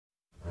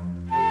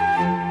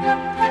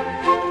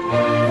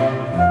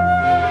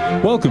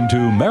Welcome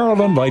to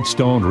Marilyn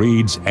Lightstone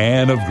Reads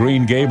Anne of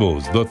Green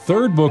Gables, the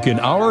third book in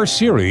our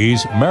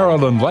series,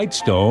 Marilyn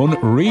Lightstone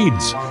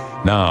Reads.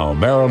 Now,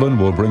 Marilyn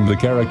will bring the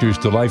characters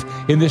to life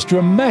in this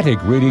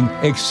dramatic reading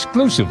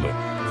exclusively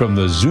from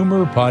the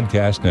Zoomer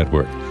Podcast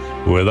Network.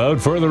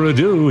 Without further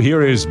ado,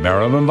 here is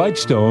Marilyn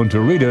Lightstone to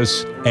read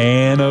us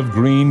Anne of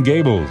Green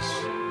Gables.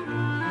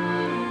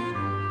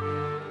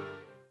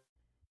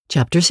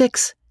 Chapter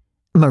 6.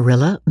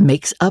 Marilla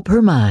Makes Up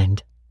Her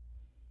Mind.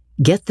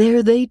 Get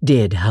there they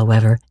did,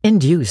 however, in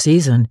due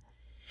season.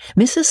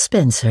 Mrs.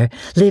 Spencer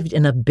lived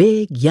in a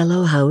big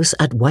yellow house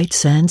at White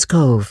Sands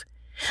Cove,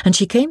 and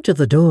she came to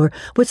the door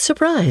with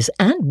surprise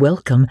and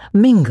welcome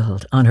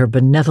mingled on her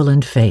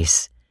benevolent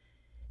face.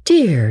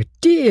 "Dear,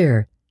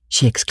 dear,"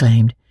 she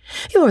exclaimed,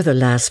 "you're the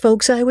last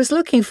folks I was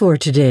looking for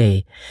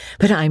today,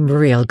 but I'm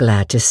real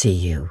glad to see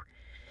you.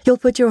 You'll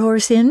put your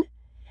horse in?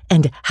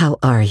 And how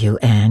are you,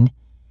 Anne?"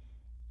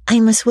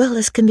 "I'm as well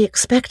as can be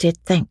expected,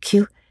 thank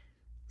you,"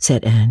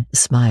 said Anne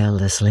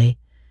smilelessly.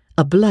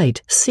 A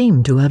blight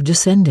seemed to have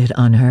descended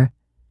on her.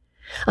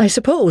 "I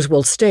suppose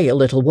we'll stay a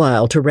little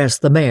while to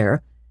rest the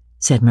mare,"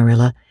 said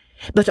Marilla,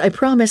 "but I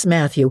promised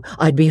Matthew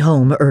I'd be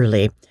home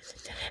early.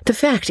 The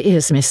fact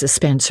is, Mrs.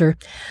 Spencer,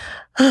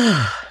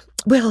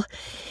 well,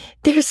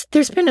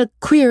 there's been a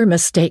queer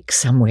mistake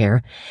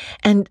somewhere,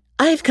 and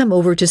I've come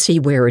over to see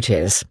where it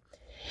is.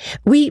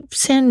 We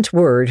sent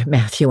word,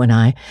 Matthew and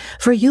I,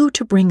 for you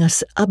to bring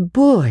us a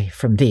boy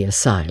from the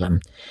asylum.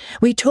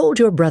 We told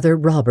your brother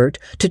Robert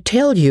to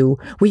tell you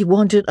we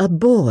wanted a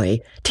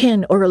boy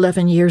 10 or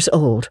 11 years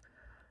old."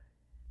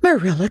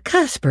 "Marilla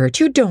Cuthbert,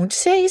 you don't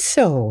say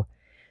so,"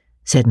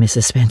 said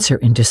Mrs. Spencer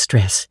in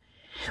distress.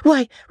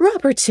 "Why,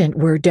 Robert sent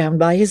word down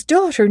by his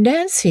daughter,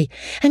 Nancy,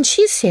 and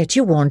she said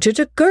you wanted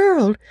a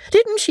girl,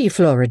 didn't she,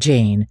 Flora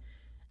Jane?"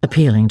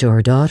 Appealing to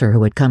her daughter,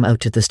 who had come out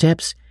to the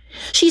steps.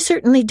 "She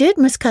certainly did,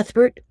 Miss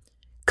Cuthbert,"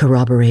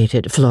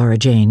 corroborated Flora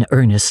Jane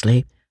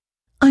earnestly.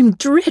 "I'm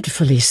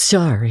dreadfully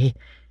sorry,"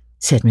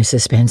 said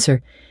Mrs.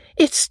 Spencer.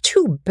 "It's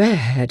too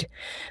bad,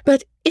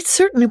 but it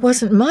certainly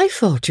wasn't my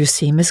fault, you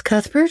see, Miss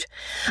Cuthbert.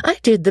 I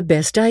did the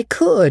best I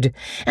could,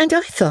 and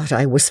I thought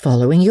I was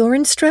following your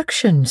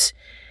instructions.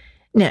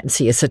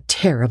 Nancy is a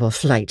terrible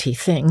flighty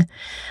thing.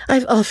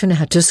 I've often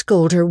had to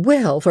scold her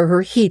well for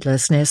her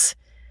heedlessness."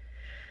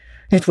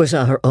 "It was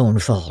our own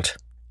fault,"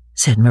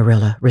 said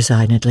Marilla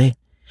resignedly.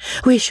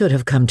 "We should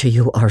have come to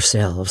you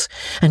ourselves,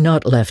 and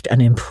not left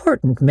an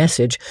important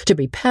message to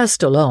be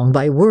passed along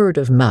by word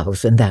of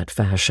mouth in that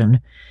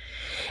fashion.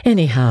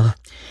 Anyhow,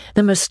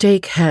 the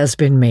mistake has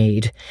been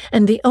made,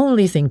 and the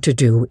only thing to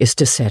do is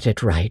to set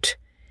it right.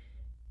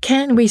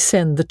 Can we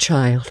send the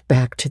child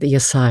back to the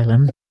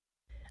asylum?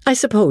 I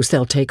suppose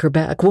they'll take her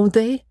back, won't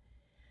they?"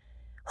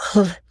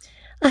 "Well,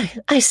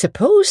 I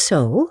suppose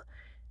so,"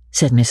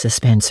 said Mrs.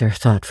 Spencer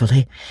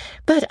thoughtfully,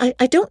 "but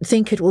I don't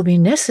think it will be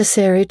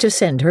necessary to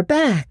send her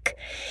back.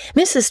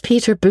 Mrs.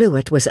 Peter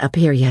Blewett was up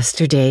here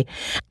yesterday,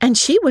 and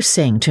she was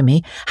saying to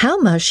me how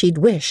much she'd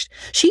wished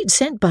she'd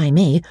sent by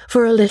me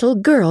for a little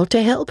girl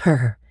to help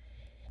her.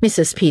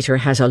 Mrs. Peter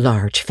has a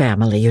large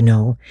family, you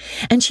know,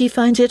 and she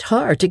finds it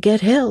hard to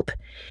get help.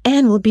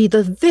 Anne will be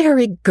the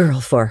very girl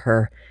for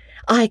her.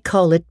 I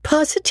call it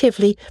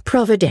positively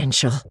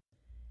providential."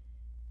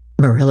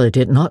 Marilla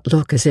did not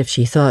look as if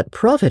she thought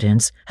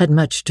Providence had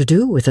much to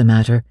do with the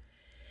matter.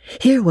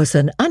 Here was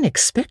an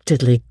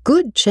unexpectedly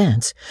good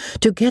chance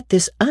to get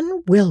this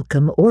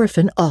unwelcome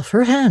orphan off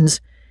her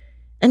hands,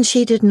 and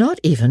she did not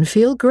even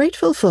feel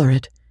grateful for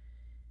it.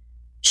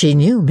 She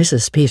knew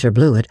Mrs. Peter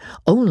Blewett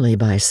only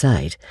by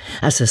sight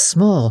as a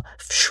small,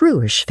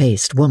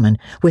 shrewish-faced woman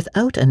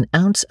without an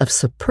ounce of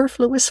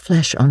superfluous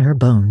flesh on her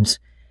bones.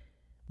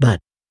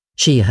 But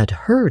she had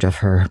heard of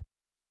her.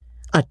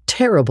 A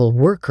terrible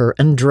worker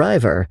and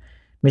driver,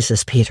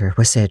 Mrs. Peter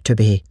was said to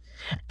be,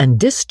 and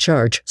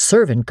discharged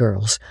servant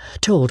girls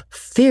told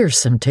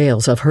fearsome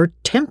tales of her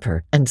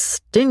temper and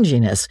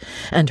stinginess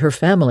and her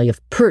family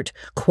of pert,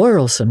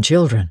 quarrelsome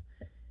children.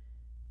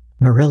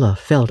 Marilla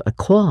felt a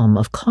qualm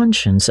of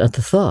conscience at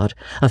the thought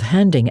of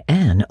handing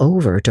Anne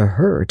over to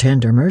her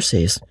tender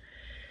mercies.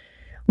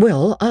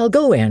 "Well, I'll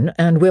go in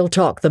and we'll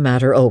talk the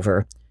matter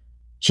over,"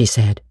 she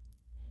said.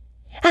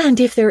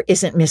 "And if there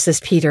isn't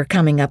Mrs. Peter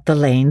coming up the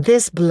lane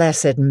this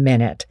blessed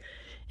minute,"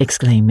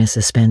 exclaimed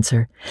Mrs.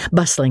 Spencer,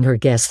 bustling her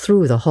guests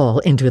through the hall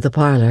into the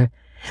parlor,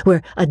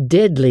 where a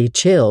deadly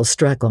chill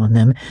struck on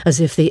them as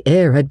if the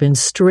air had been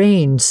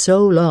strained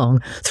so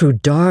long through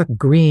dark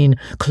green,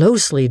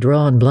 closely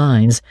drawn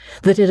blinds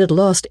that it had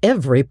lost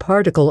every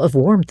particle of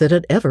warmth it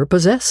had ever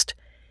possessed.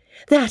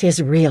 "That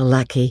is real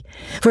lucky,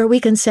 for we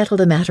can settle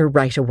the matter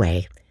right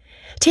away.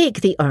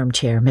 Take the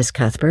armchair, Miss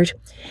Cuthbert.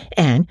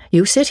 Anne,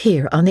 you sit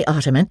here on the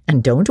ottoman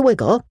and don't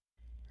wiggle.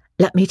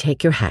 Let me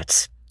take your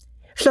hats.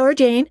 Flora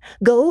Jane,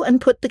 go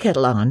and put the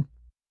kettle on."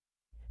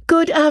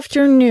 "Good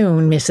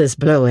afternoon, Mrs.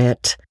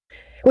 Blewett.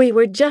 We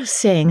were just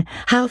saying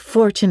how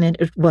fortunate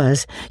it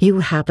was you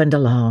happened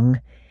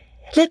along.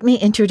 Let me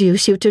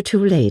introduce you to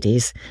two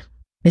ladies,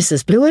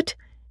 Mrs. Blewett,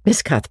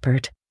 Miss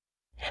Cuthbert.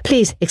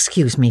 Please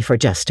excuse me for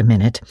just a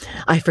minute.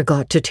 I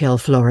forgot to tell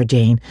Flora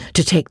Jane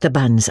to take the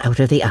buns out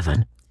of the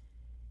oven."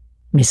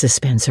 Mrs.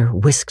 Spencer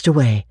whisked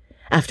away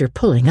after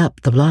pulling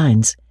up the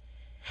blinds.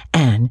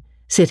 Anne,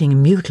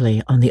 sitting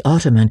mutely on the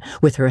ottoman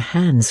with her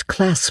hands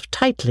clasped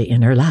tightly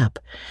in her lap,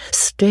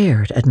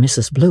 stared at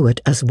Mrs.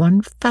 Blewett as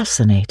one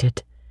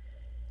fascinated.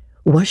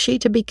 Was she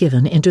to be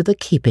given into the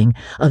keeping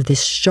of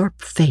this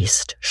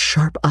sharp-faced,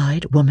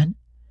 sharp-eyed woman?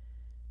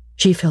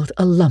 She felt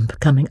a lump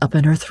coming up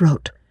in her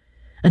throat,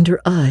 and her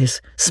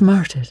eyes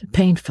smarted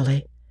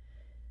painfully.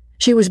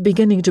 She was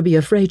beginning to be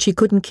afraid she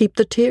couldn't keep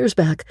the tears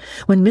back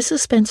when Mrs.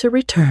 Spencer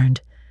returned,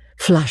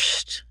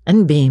 flushed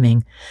and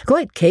beaming,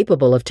 quite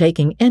capable of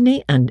taking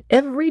any and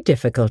every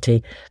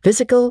difficulty,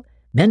 physical,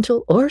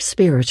 mental, or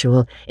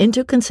spiritual,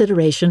 into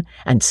consideration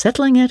and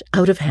settling it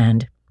out of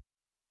hand.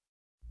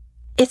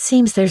 "It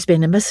seems there's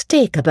been a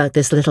mistake about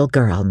this little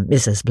girl,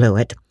 Mrs.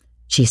 Blewett,"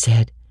 she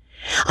said.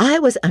 "I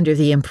was under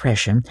the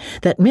impression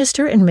that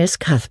Mr. and Miss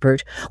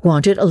Cuthbert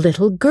wanted a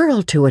little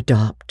girl to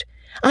adopt.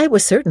 I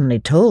was certainly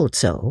told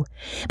so,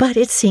 but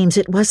it seems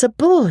it was a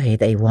boy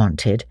they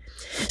wanted.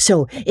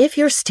 So if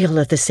you're still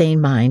of the same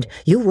mind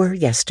you were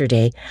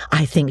yesterday,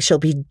 I think she'll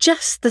be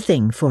just the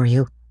thing for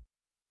you."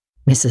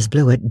 Mrs.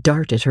 Blewett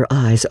darted her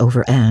eyes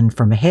over Anne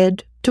from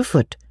head to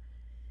foot.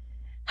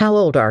 "How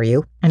old are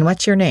you, and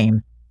what's your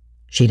name?"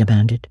 she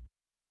demanded.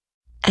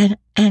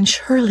 Anne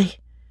Shirley,"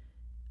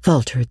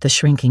 faltered the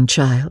shrinking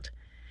child,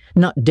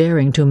 not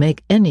daring to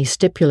make any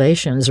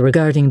stipulations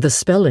regarding the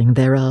spelling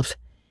thereof.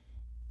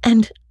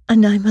 And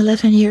I'm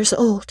 11 years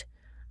old."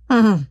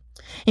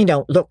 "You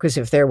don't look as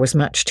if there was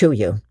much to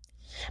you.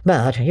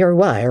 But you're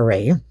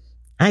wiry.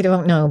 I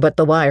don't know, but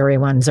the wiry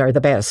ones are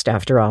the best,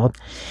 after all.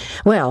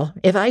 Well,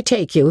 if I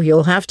take you,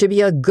 you'll have to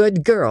be a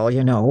good girl,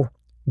 you know.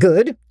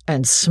 Good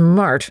and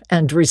smart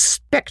and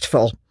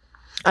respectful.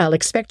 I'll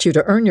expect you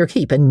to earn your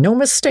keep, and no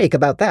mistake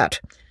about that.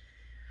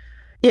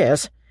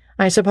 Yes,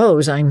 I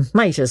suppose I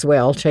might as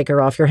well take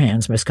her off your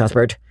hands, Miss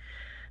Cuthbert.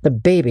 The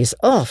baby's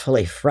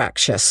awfully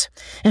fractious,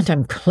 and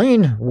I'm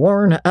clean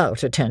worn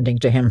out attending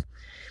to him.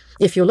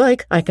 If you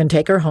like, I can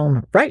take her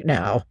home right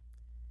now."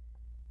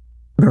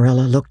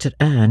 Marilla looked at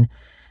Anne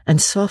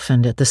and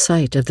softened at the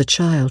sight of the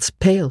child's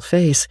pale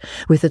face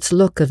with its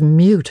look of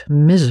mute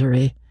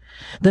misery,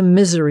 the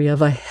misery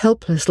of a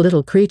helpless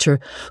little creature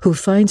who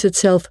finds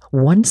itself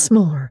once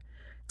more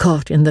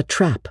caught in the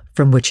trap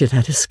from which it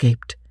had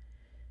escaped.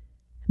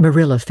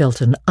 Marilla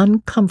felt an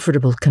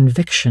uncomfortable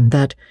conviction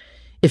that,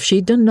 if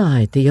she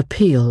denied the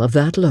appeal of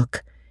that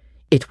look,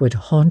 it would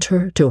haunt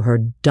her to her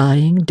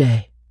dying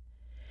day.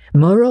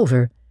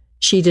 Moreover,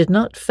 she did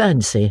not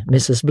fancy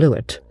Mrs.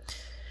 Blewett.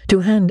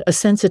 To hand a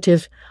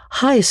sensitive,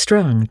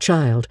 high-strung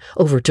child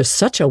over to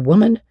such a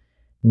woman?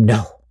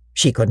 No,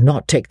 she could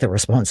not take the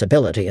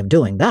responsibility of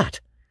doing that.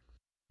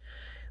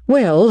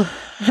 "Well,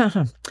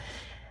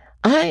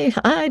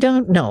 I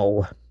don't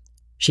know,"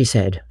 she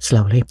said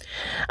slowly.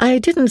 "I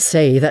didn't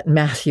say that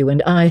Matthew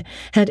and I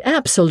had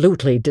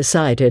absolutely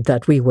decided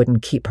that we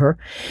wouldn't keep her.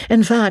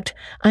 In fact,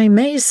 I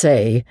may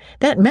say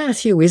that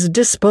Matthew is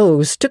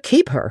disposed to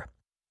keep her.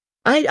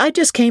 I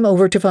just came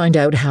over to find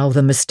out how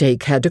the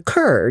mistake had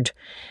occurred.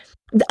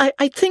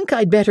 I think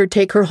I'd better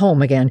take her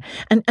home again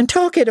and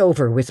talk it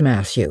over with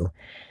Matthew.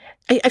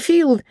 I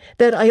feel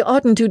that I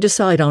oughtn't to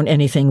decide on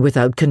anything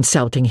without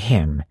consulting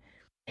him.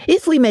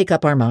 If we make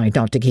up our mind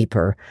not to keep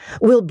her,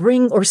 we'll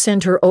bring or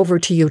send her over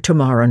to you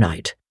tomorrow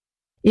night.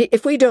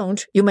 If we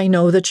don't, you may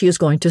know that she is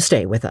going to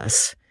stay with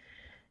us.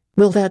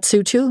 Will that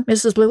suit you,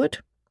 Mrs. Blewett?"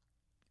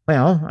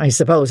 "Well, I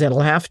suppose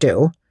it'll have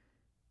to,"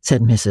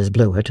 said Mrs.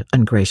 Blewett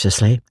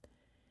ungraciously.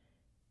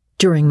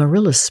 During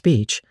Marilla's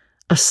speech,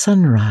 a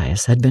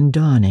sunrise had been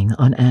dawning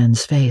on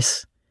Anne's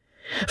face.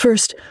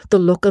 First, the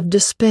look of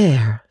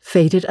despair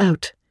faded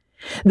out.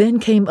 Then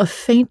came a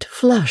faint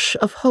flush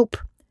of hope.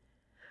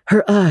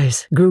 Her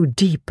eyes grew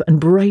deep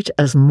and bright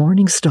as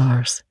morning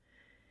stars.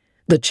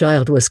 The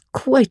child was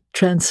quite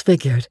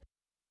transfigured,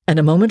 and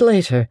a moment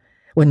later,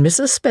 when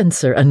Mrs.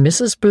 Spencer and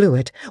Mrs.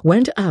 Blewett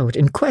went out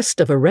in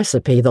quest of a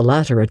recipe the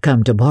latter had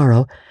come to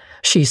borrow,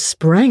 she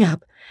sprang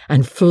up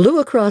and flew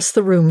across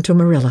the room to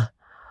Marilla.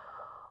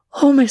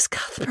 "Oh, Miss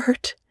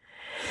Cuthbert,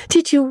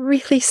 did you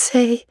really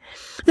say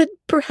that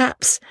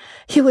perhaps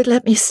you would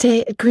let me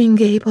stay at Green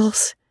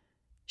Gables?"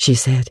 she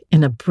said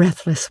in a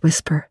breathless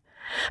whisper,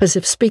 as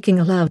if speaking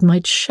aloud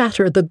might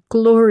shatter the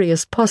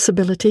glorious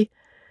possibility.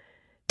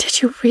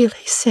 "Did you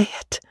really say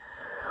it?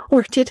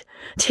 Or did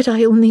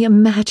I only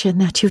imagine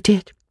that you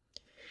did?"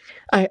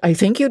 I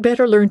think you'd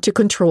better learn to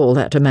control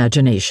that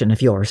imagination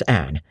of yours,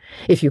 Anne,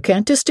 if you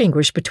can't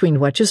distinguish between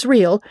what is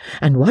real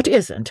and what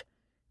isn't,"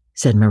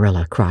 said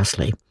Marilla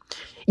crossly.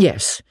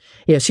 Yes,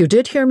 you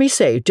did hear me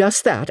say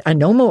just that, and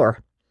no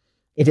more.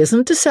 It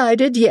isn't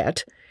decided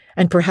yet,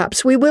 and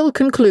perhaps we will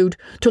conclude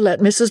to let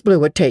Mrs.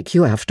 Blewett take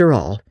you after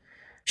all.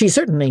 She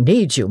certainly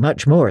needs you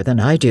much more than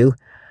I do."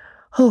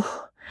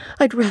 "Oh,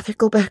 I'd rather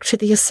go back to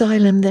the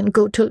asylum than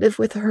go to live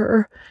with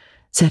her,"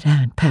 said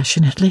Anne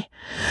passionately.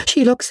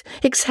 "She looks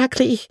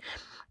exactly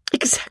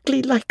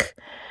like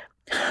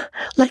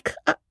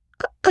a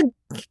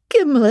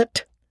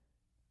Gimlet!"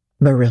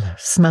 Marilla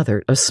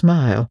smothered a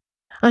smile,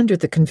 under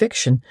the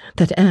conviction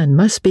that Anne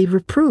must be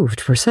reproved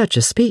for such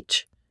a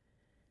speech.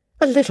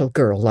 "A little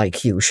girl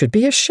like you should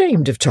be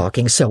ashamed of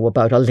talking so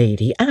about a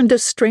lady and a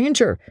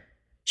stranger,"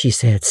 she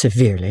said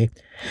severely.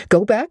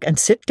 "Go back and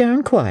sit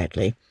down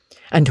quietly,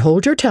 and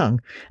hold your tongue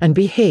and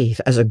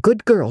behave as a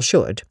good girl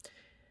should."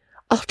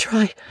 "I'll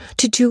try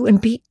to do and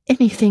be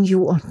anything you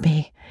want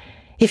me,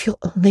 if you'll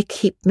only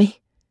keep me,"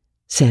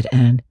 said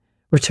Anne,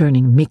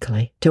 returning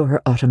meekly to her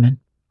ottoman.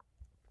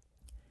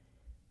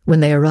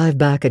 When they arrived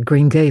back at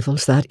Green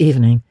Gables that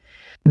evening,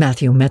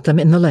 Matthew met them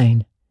in the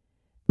lane.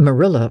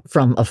 Marilla,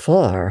 from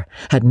afar,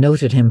 had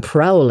noted him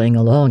prowling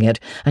along it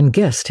and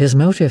guessed his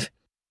motive.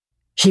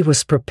 She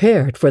was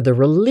prepared for the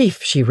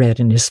relief she read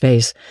in his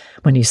face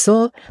when he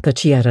saw that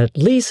she had at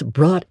least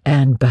brought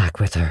Anne back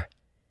with her.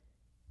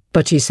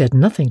 But she said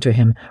nothing to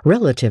him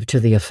relative to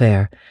the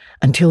affair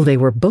until they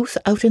were both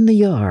out in the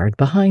yard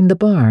behind the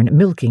barn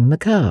milking the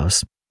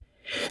cows.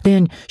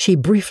 Then she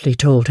briefly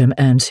told him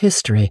Anne's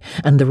history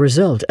and the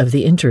result of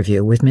the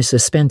interview with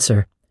Mrs.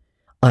 Spencer.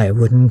 "I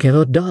wouldn't give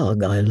a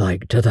dog I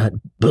liked to that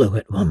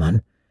Blewett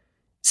woman,"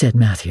 said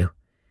Matthew,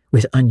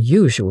 with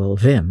unusual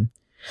vim.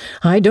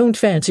 "I don't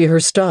fancy her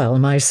style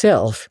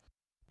myself,"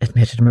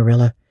 admitted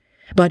Marilla.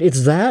 "But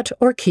it's that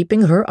or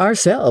keeping her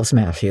ourselves,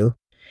 Matthew.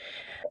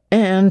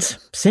 And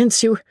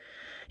since you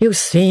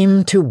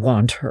seem to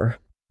want her,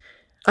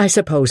 I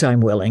suppose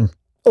I'm willing,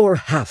 or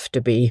have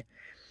to be.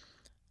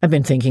 I've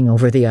been thinking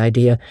over the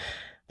idea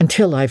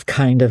until I've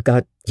kind of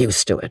got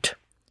used to it.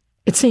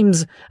 It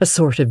seems a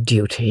sort of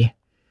duty.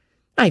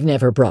 I've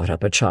never brought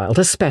up a child,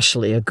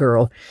 especially a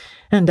girl,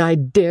 and I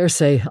dare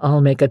say I'll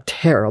make a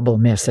terrible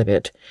mess of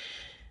it.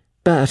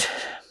 But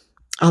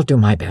I'll do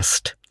my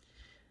best.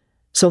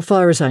 So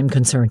far as I'm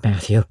concerned,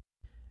 Matthew,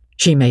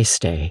 she may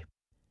stay."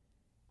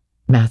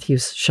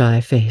 Matthew's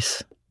shy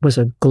face was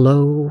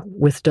aglow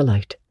with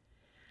delight.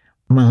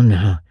 "Well,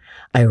 now,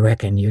 I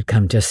reckon you'd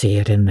come to see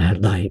it in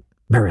that light,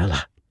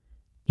 Marilla,"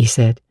 he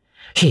said.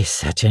 "She's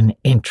such an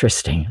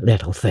interesting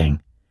little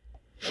thing."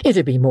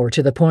 "It'd be more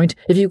to the point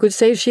if you could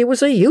say she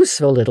was a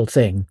useful little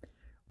thing,"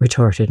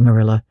 retorted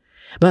Marilla.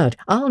 "But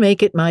I'll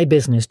make it my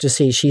business to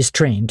see she's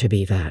trained to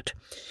be that.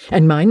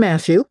 And mind,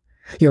 Matthew,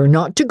 you're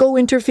not to go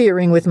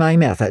interfering with my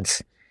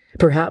methods.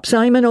 Perhaps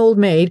I'm an old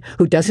maid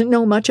who doesn't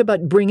know much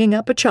about bringing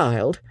up a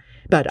child,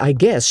 but I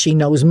guess she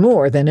knows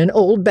more than an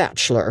old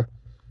bachelor.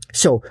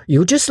 So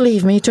you just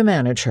leave me to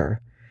manage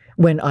her.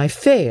 When I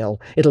fail,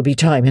 it'll be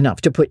time enough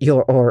to put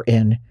your oar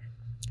in."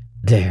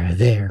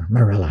 There,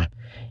 Marilla,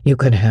 you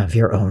can have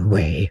your own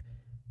way,"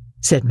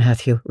 said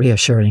Matthew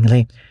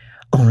reassuringly.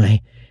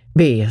 "Only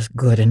be as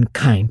good and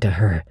kind to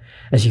her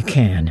as you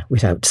can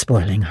without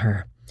spoiling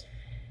her.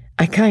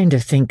 I kind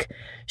of think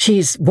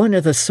she's one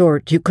of the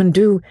sort you can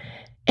do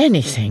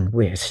anything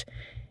with,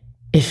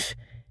 if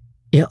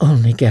you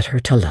only get her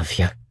to love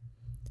you."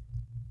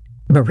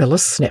 Marilla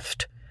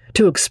sniffed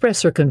to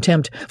express her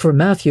contempt for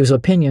Matthew's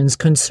opinions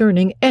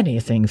concerning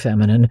anything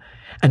feminine,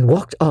 and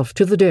walked off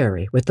to the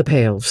dairy with the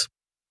pails.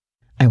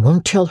 "I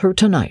won't tell her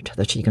tonight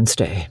that she can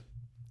stay,"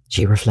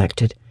 she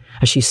reflected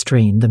as she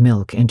strained the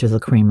milk into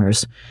the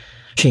creamers.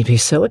 "She'd be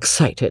so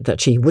excited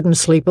that she wouldn't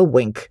sleep a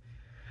wink.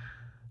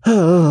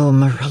 Oh,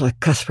 Marilla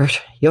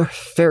Cuthbert, you're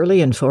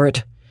fairly in for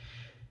it.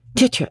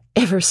 Did you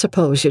ever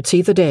suppose you'd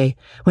see the day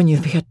when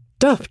you'd be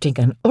adopting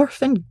an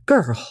orphan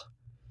girl?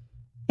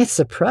 It's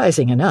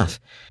surprising enough,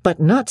 but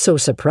not so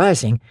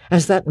surprising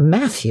as that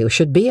Matthew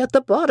should be at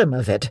the bottom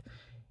of it.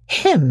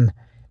 Him,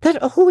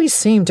 that always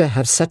seemed to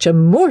have such a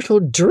mortal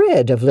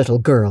dread of little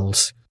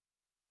girls.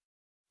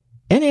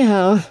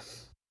 Anyhow,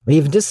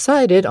 we've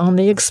decided on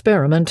the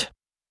experiment,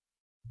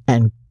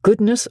 and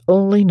goodness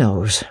only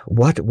knows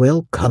what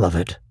will come of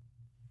it."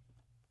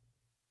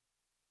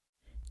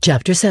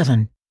 Chapter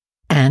 7.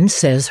 Anne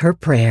Says Her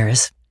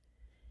Prayers.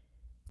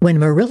 When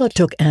Marilla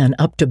took Anne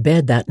up to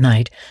bed that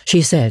night,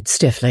 she said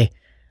stiffly,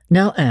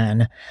 "Now,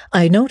 Anne,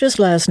 I noticed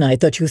last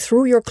night that you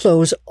threw your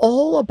clothes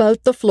all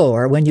about the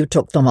floor when you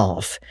took them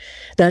off.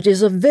 That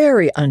is a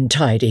very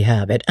untidy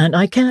habit, and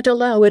I can't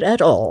allow it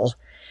at all.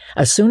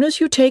 As soon as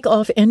you take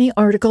off any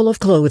article of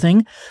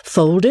clothing,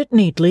 fold it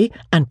neatly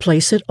and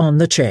place it on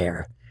the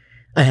chair.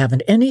 I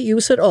haven't any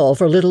use at all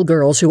for little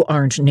girls who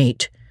aren't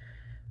neat."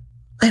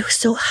 "I was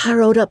so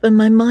harrowed up in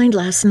my mind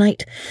last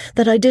night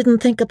that I didn't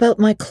think about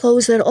my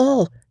clothes at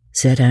all,"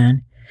 said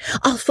Anne.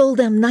 "I'll fold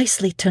them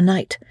nicely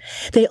tonight.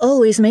 They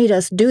always made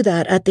us do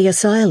that at the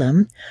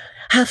asylum.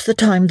 Half the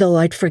time, though,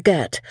 I'd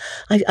forget.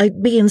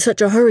 I'd be in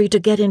such a hurry to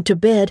get into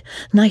bed,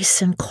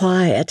 nice and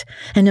quiet,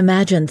 and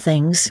imagine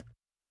things."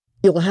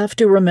 "You'll have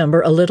to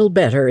remember a little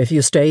better if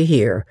you stay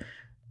here,"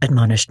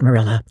 admonished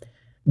Marilla.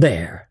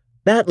 "There,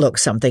 that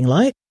looks something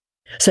like.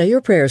 Say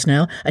your prayers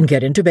now and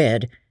get into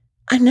bed."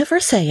 "I never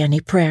say any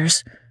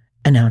prayers,"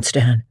 announced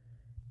Anne.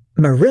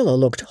 Marilla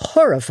looked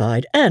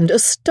horrified and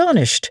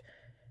astonished.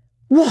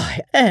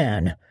 "Why,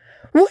 Anne,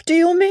 what do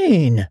you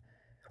mean?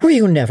 Were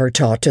you never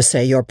taught to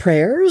say your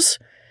prayers?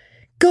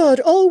 God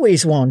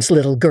always wants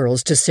little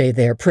girls to say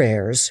their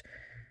prayers.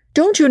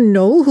 Don't you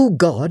know who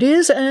God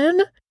is,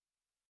 Anne?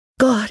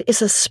 God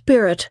is a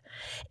spirit,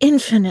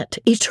 infinite,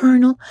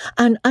 eternal,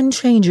 and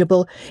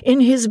unchangeable in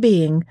his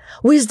being,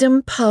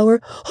 wisdom, power,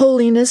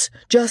 holiness,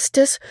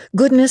 justice,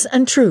 goodness,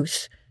 and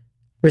truth,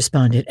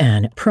 responded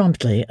Anne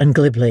promptly and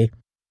glibly.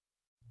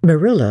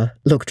 Marilla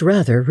looked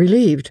rather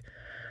relieved.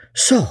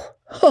 So,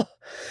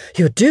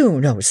 you do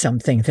know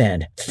something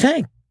then.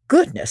 Thank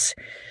goodness.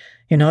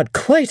 You're not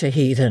quite a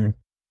heathen.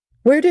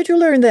 Where did you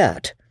learn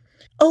that?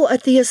 Oh,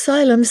 at the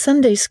Asylum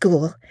Sunday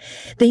School.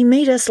 They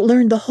made us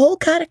learn the whole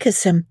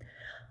catechism.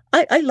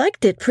 I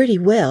liked it pretty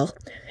well.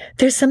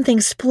 There's something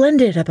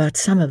splendid about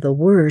some of the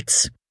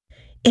words.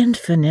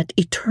 Infinite,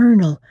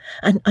 eternal,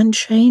 and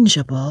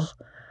unchangeable.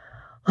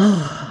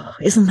 Oh,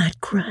 isn't that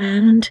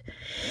grand?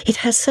 It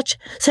has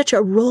such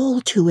a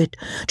roll to it,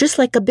 just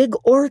like a big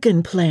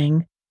organ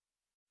playing.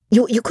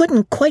 You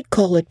couldn't quite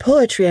call it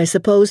poetry, I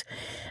suppose,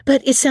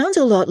 but it sounds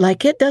a lot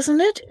like it,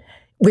 doesn't it?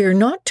 We're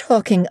not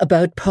talking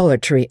about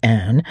poetry,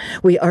 Anne.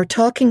 We are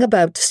talking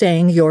about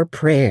saying your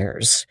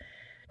prayers.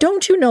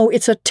 Don't you know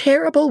it's a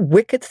terrible,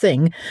 wicked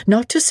thing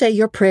not to say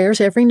your prayers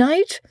every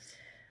night?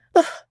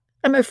 Oh,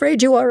 I'm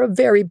afraid you are a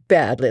very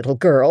bad little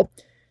girl.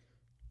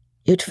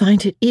 You'd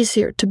find it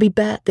easier to be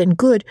bad than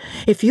good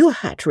if you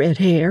had red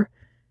hair,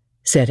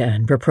 said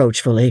Anne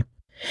reproachfully.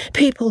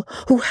 People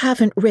who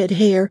haven't red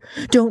hair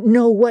don't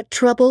know what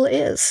trouble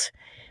is.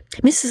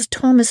 Mrs.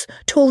 Thomas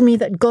told me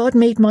that God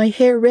made my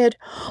hair red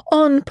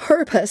on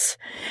purpose,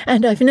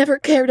 and I've never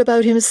cared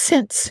about him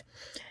since.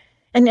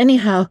 And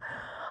anyhow,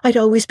 I'd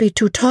always be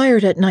too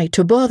tired at night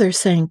to bother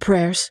saying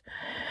prayers.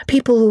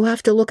 People who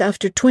have to look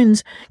after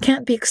twins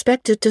can't be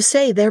expected to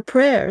say their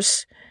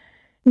prayers.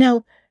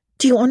 Now,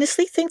 do you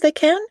honestly think they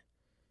can?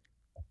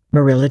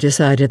 Marilla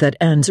decided that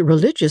Anne's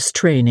religious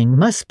training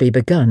must be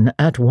begun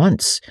at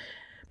once.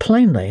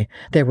 Plainly,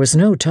 there was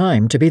no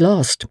time to be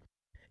lost.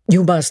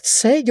 You must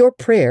say your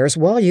prayers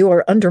while you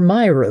are under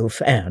my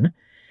roof, Anne.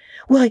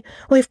 Why,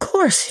 of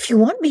course, if you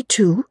want me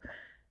to,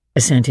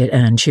 assented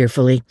Anne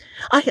cheerfully.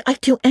 I'd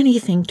do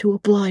anything to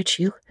oblige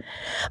you.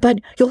 But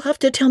you'll have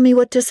to tell me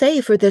what to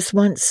say for this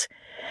once.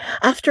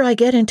 After I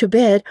get into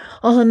bed,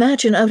 I'll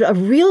imagine out a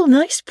real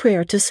nice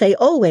prayer to say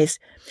always.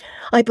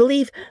 I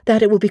believe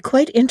that it will be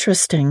quite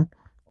interesting,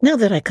 now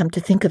that I come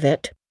to think of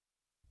it.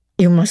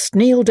 You must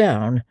kneel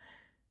down,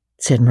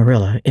 said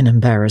Marilla in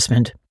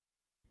embarrassment.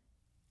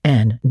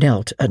 Anne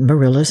knelt at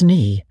Marilla's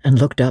knee and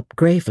looked up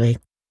gravely.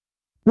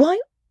 Why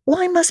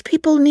must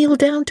people kneel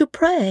down to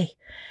pray?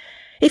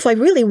 If I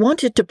really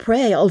wanted to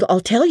pray, I'll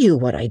tell you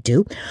what I'd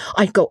do.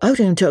 I'd go out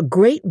into a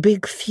great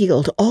big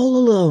field all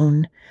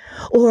alone,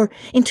 or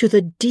into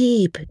the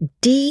deep,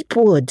 deep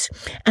woods,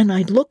 and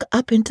I'd look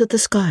up into the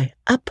sky,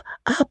 up,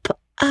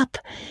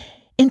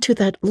 into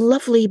that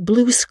lovely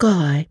blue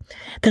sky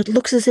that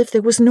looks as if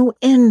there was no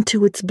end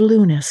to its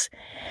blueness,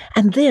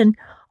 and then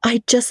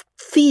I'd just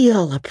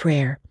feel a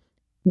prayer.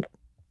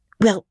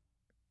 Well,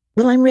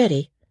 I'm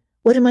ready.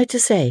 What am I to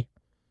say?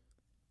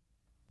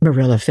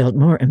 Marilla felt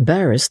more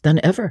embarrassed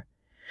than ever.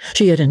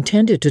 She had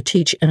intended to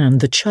teach Anne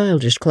the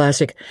childish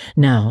classic,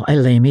 Now I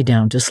Lay Me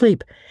Down to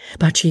Sleep,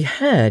 but she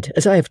had,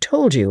 as I have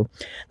told you,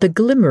 the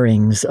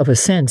glimmerings of a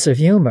sense of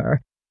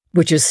humor,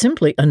 which is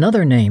simply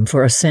another name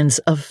for a sense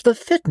of the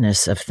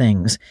fitness of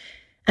things,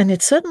 and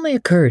it suddenly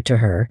occurred to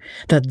her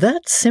that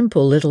that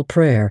simple little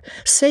prayer,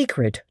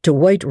 sacred to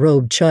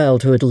white-robed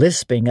childhood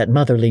lisping at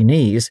motherly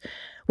knees,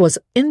 was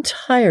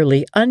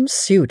entirely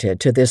unsuited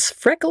to this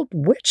freckled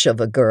witch of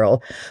a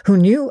girl who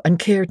knew and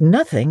cared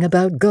nothing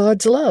about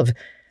God's love,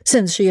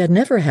 since she had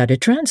never had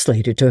it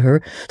translated to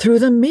her through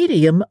the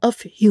medium of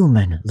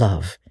human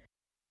love.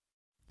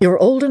 You're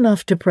old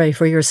enough to pray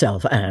for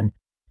yourself, Anne,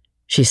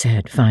 she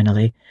said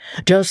finally.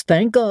 Just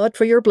thank God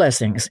for your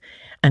blessings,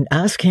 and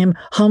ask him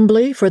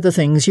humbly for the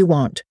things you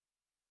want.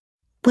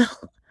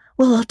 Well,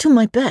 I'll do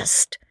my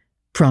best,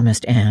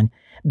 promised Anne,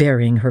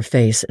 burying her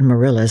face in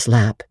Marilla's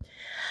lap.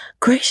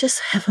 Gracious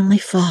Heavenly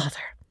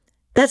Father.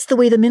 That's the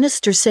way the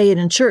ministers say it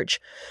in church.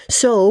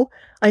 So,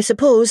 I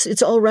suppose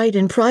it's all right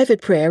in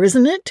private prayer,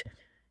 isn't it?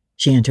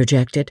 She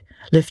interjected,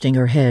 lifting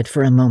her head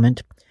for a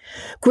moment.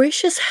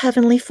 Gracious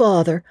Heavenly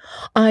Father,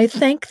 I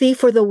thank Thee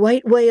for the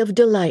white way of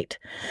delight,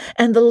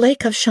 and the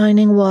lake of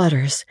shining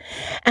waters,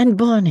 and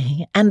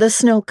Bonnie, and the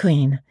Snow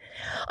Queen.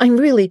 I'm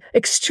really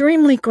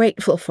extremely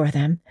grateful for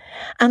them,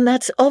 and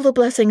that's all the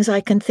blessings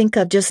I can think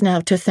of just now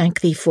to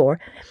thank Thee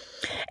for.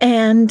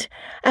 And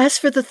as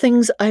for the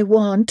things I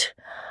want,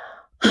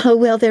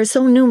 well, they're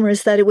so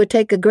numerous that it would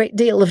take a great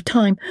deal of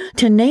time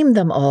to name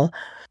them all,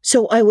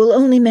 so I will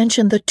only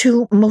mention the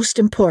two most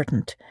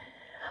important.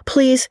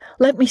 Please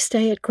let me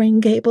stay at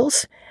Green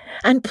Gables,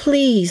 and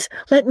please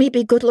let me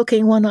be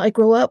good-looking when I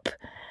grow up.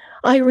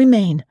 I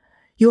remain,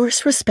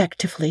 yours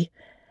respectively,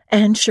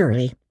 Anne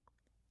Shirley.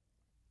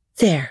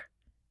 There.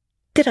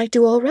 Did I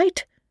do all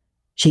right?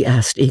 She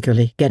asked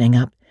eagerly, getting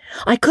up.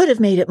 I could have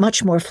made it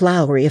much more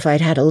flowery if I'd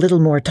had a little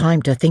more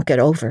time to think it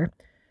over.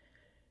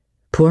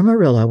 Poor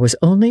Marilla was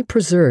only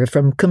preserved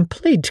from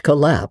complete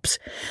collapse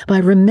by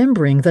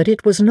remembering that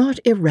it was not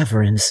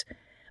irreverence,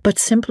 but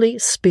simply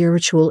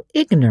spiritual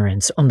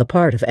ignorance on the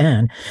part of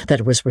Anne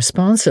that was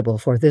responsible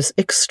for this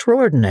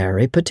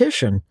extraordinary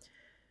petition.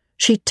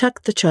 She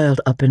tucked the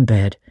child up in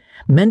bed,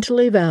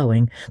 mentally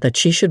vowing that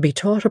she should be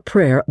taught a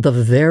prayer the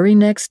very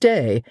next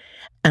day,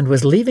 and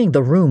was leaving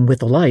the room with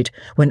the light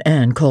when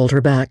Anne called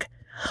her back.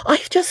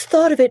 "I've just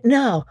thought of it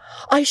now.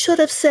 I should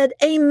have said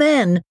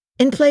Amen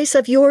in place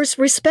of yours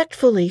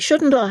respectfully,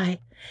 shouldn't I?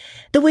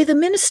 The way the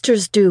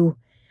ministers do.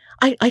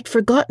 I'd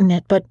forgotten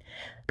it, but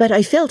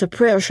I felt a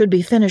prayer should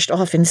be finished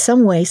off in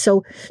some way,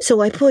 so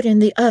I put in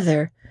the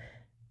other.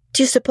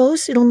 Do you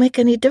suppose it'll make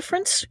any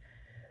difference?"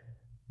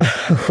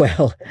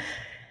 Well,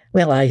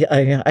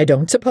 I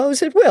don't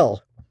suppose it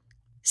will,"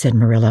 said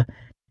Marilla.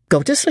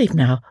 "Go to sleep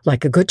now,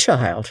 like a good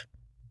child.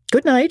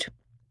 Good night."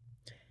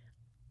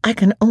 "I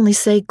can only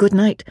say good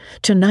night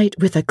tonight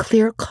with a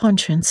clear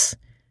conscience,"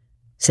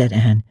 said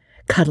Anne,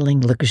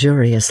 cuddling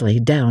luxuriously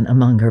down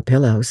among her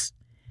pillows.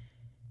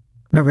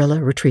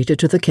 Marilla retreated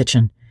to the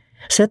kitchen,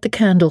 set the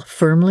candle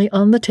firmly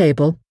on the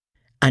table,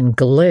 and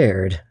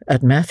glared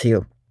at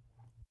Matthew.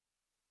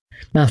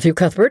 "Matthew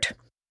Cuthbert,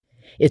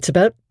 it's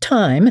about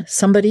time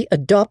somebody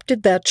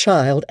adopted that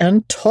child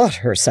and taught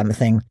her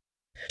something.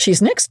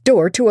 She's next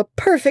door to a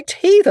perfect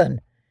heathen.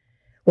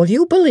 Will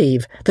you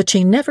believe that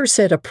she never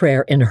said a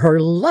prayer in her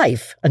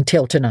life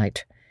until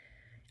tonight?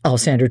 I'll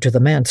send her to the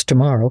manse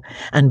tomorrow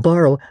and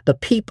borrow the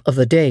Peep of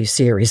the Day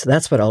series,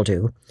 that's what I'll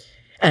do.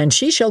 And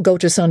she shall go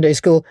to Sunday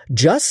school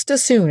just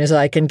as soon as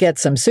I can get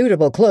some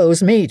suitable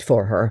clothes made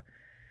for her.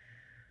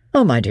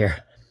 Oh, my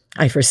dear,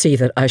 I foresee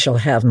that I shall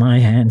have my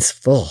hands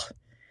full.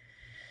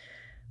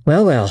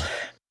 Well,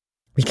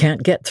 we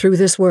can't get through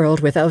this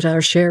world without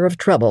our share of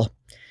trouble.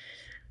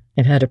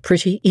 I've had a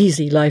pretty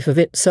easy life of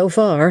it so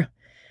far,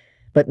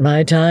 but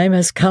my time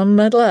has come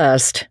at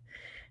last,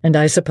 and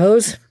I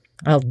suppose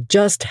I'll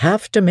just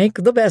have to make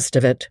the best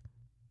of it."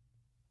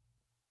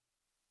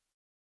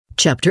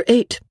 Chapter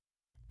 8.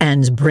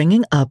 Anne's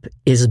bringing up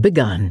is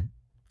begun.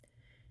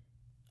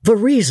 For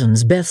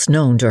reasons best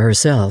known to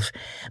herself,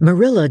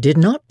 Marilla did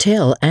not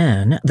tell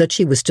Anne that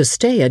she was to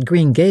stay at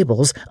Green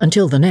Gables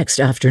until the next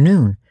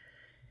afternoon.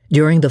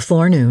 During the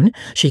forenoon,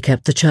 she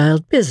kept the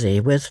child busy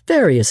with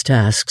various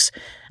tasks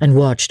and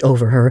watched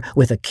over her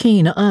with a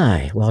keen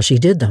eye while she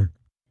did them.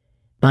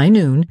 By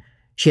noon,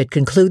 she had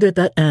concluded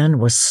that Anne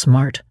was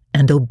smart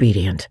and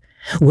obedient,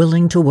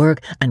 willing to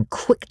work and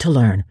quick to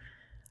learn.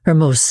 Her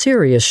most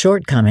serious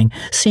shortcoming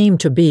seemed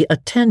to be a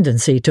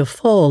tendency to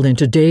fall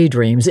into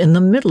daydreams in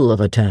the middle of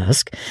a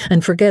task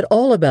and forget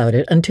all about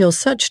it until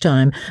such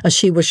time as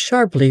she was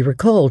sharply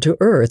recalled to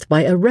earth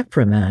by a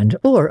reprimand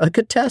or a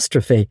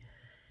catastrophe.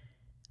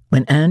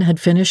 When Anne had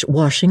finished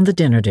washing the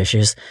dinner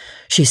dishes,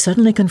 she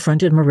suddenly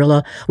confronted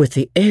Marilla with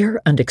the air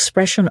and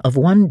expression of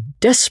one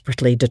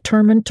desperately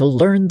determined to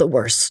learn the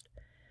worst.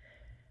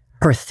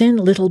 Her thin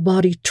little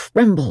body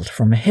trembled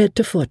from head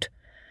to foot.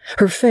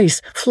 Her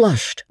face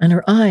flushed and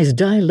her eyes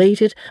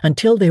dilated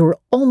until they were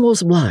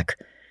almost black.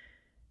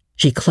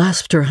 She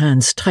clasped her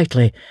hands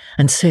tightly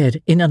and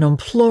said in an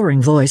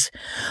imploring voice,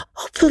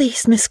 "Oh,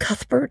 please, Miss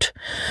Cuthbert,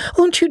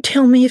 won't you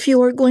tell me if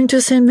you are going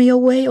to send me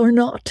away or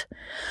not?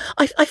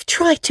 I've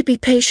tried to be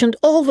patient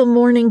all the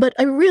morning, but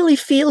I really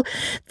feel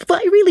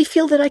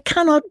that I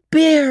cannot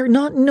bear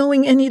not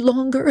knowing any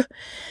longer.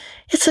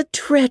 It's a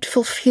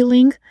dreadful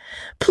feeling.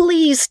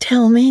 Please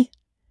tell me."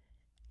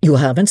 "You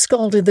haven't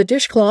scalded the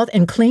dishcloth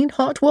in clean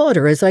hot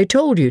water as I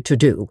told you to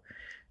do,"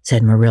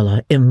 said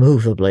Marilla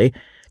immovably.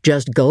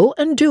 "Just go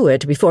and do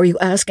it before you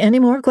ask any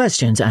more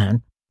questions,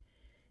 Anne."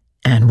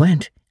 Anne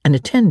went and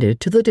attended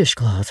to the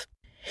dishcloth.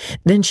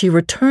 Then she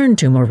returned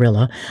to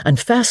Marilla and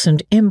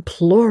fastened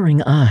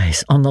imploring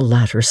eyes on the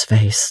latter's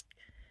face.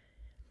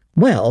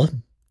 "Well,"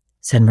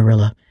 said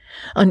Marilla,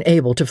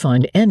 unable to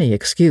find any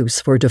excuse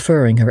for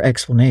deferring her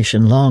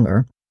explanation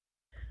longer,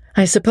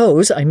 "I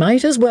suppose I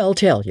might as well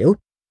tell you.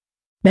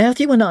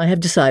 Matthew and I have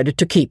decided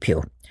to keep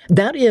you.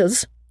 That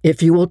is,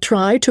 if you will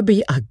try to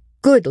be a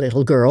good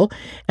little girl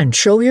and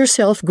show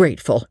yourself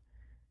grateful.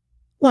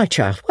 Why,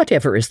 child,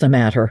 whatever is the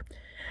matter?"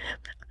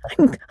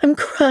 I'm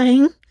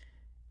crying,"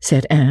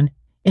 said Anne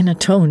in a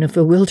tone of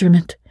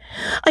bewilderment.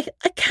 I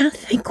can't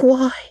think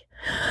why.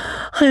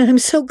 I'm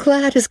so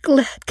glad as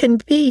glad can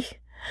be.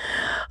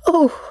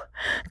 Oh,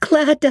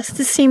 glad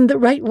doesn't seem the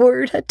right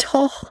word at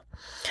all.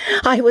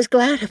 I was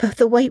glad about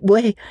the White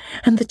Way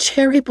and the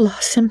cherry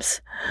blossoms.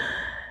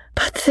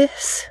 But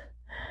this,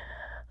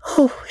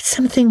 it's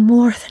something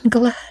more than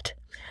glad.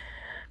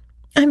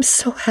 I'm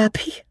so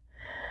happy.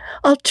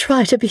 I'll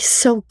try to be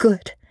so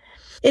good.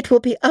 It will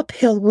be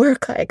uphill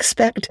work, I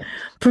expect,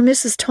 for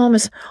Mrs.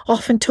 Thomas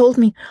often told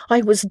me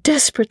I was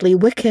desperately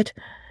wicked.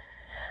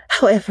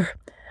 However,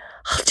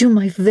 I'll do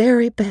my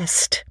very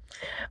best.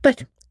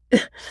 But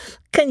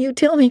can you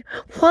tell me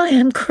why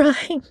I'm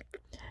crying?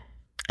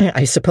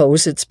 I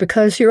suppose it's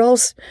because you're all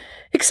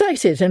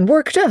excited and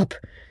worked up,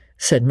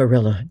 said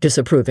Marilla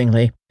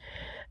disapprovingly.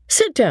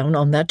 Sit down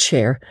on that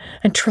chair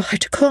and try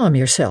to calm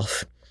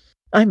yourself.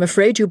 I'm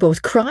afraid you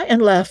both cry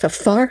and laugh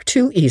far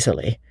too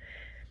easily.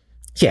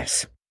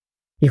 Yes,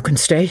 You can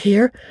stay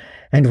here,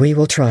 and we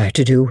will try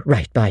to do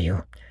right by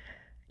you.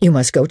 You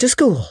must go to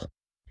school,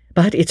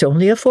 but it's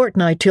only a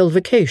fortnight till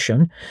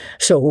vacation,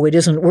 so it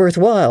isn't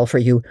worthwhile for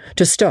you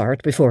to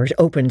start before it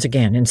opens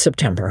again in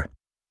September."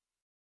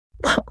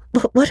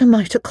 What am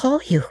I to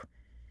call you?"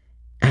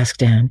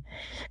 asked Anne.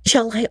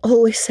 "Shall I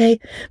always say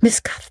Miss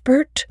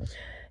Cuthbert?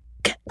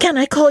 Can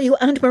I call you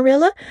Aunt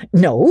Marilla?"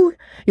 "No,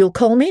 you'll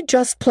call me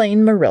just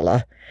plain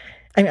Marilla.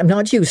 I'm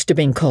not used to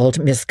being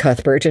called Miss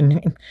Cuthbert,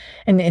 and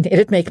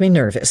it'd make me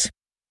nervous."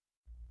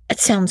 "It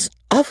sounds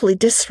awfully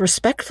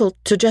disrespectful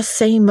to just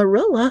say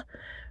Marilla,"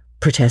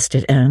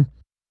 protested Anne.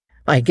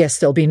 "I guess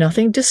there'll be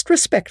nothing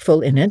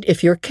disrespectful in it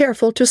if you're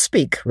careful to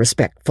speak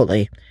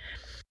respectfully.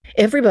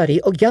 Everybody,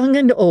 young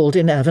and old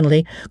in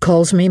Avonlea,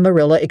 calls me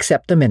Marilla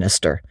except the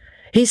minister.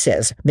 He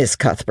says Miss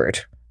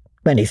Cuthbert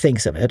when he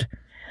thinks of it."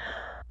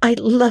 "I'd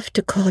love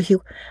to call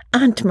you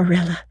Aunt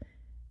Marilla,"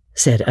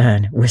 said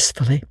Anne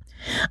wistfully.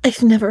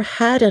 "I've never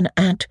had an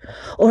aunt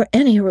or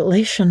any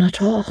relation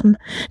at all,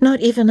 not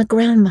even a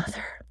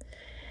grandmother.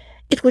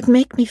 It would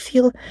make me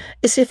feel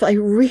as if I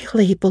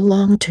really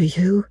belonged to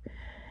you.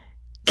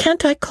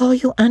 Can't I call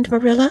you Aunt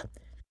Marilla?"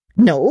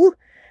 No,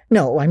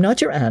 I'm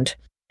not your aunt.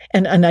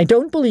 And I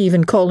don't believe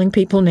in calling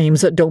people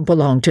names that don't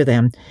belong to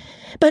them.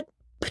 But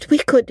we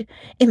could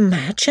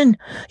imagine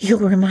you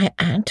were my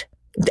aunt."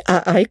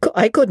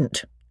 I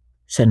couldn't,"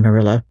 said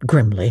Marilla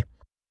grimly.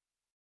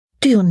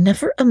 "Do you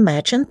never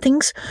imagine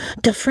things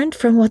different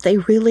from what they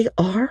really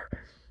are?"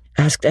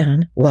 asked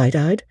Anne,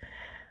 wide-eyed.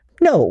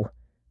 "No."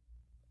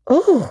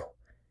 "Oh!"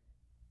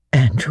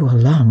 Anne drew a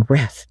long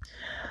breath.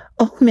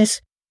 "Oh, Miss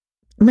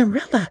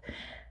Marilla,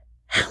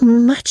 how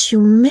much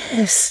you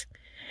miss!"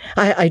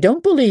 I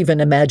don't believe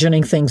in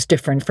imagining things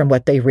different from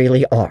what they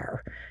really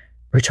are,"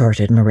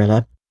 retorted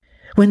Marilla.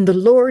 "When the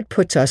Lord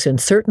puts us in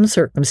certain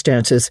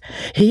circumstances,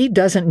 He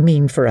doesn't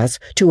mean for us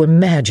to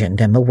imagine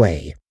them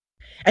away.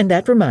 And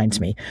that reminds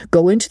me,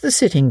 go into the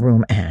sitting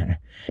room, Anne.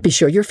 Be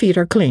sure your feet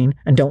are clean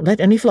and don't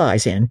let any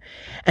flies in,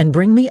 and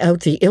bring me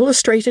out the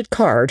illustrated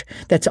card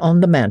that's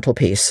on the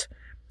mantelpiece.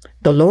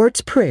 The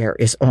Lord's Prayer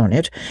is on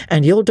it,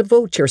 and you'll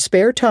devote your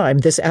spare time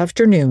this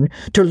afternoon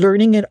to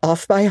learning it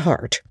off by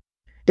heart.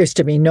 There's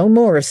to be no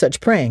more of such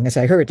praying as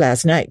I heard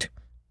last night."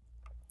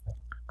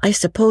 "I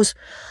suppose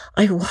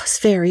I was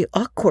very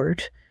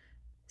awkward,"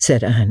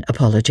 said Anne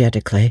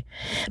apologetically.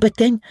 "But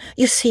then,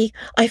 you see,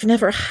 I've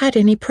never had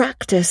any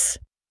practice.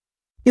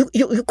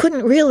 You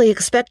couldn't really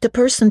expect a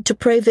person to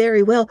pray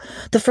very well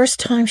the first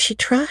time she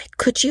tried,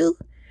 could you?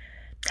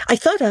 I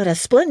thought out a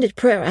splendid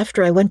prayer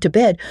after I went to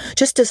bed,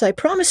 just as I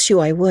promised you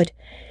I would.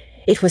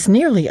 It was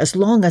nearly as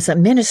long as a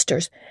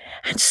minister's,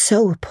 and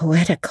so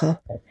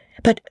poetical.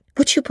 But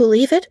would you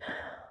believe it?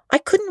 I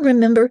couldn't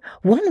remember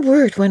one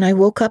word when I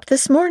woke up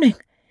this morning,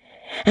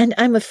 and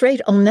I'm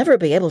afraid I'll never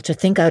be able to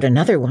think out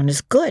another one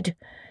as good.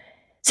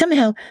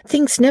 Somehow,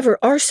 things never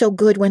are so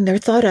good when they're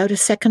thought out a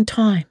second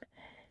time.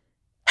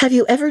 Have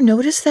you ever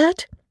noticed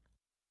that?"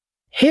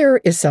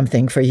 "Here is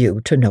something for you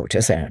to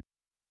notice, Anne.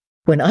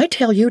 When I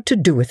tell you to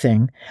do a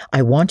thing,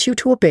 I want you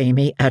to obey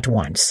me at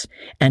once,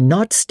 and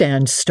not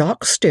stand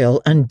stock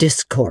still and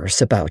discourse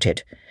about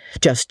it.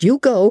 Just you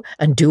go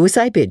and do as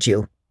I bid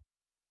you."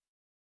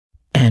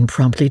 Anne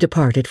promptly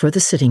departed for the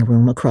sitting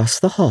room across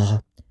the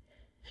hall.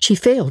 She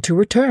failed to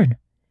return.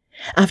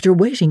 After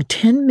waiting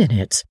 10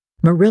 minutes,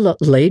 Marilla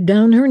laid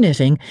down her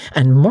knitting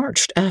and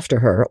marched after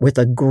her with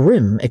a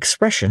grim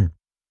expression.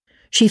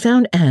 She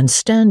found Anne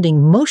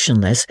standing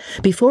motionless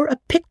before a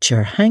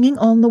picture hanging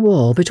on the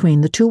wall between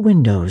the two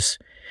windows,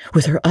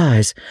 with her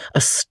eyes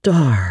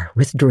a-star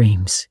with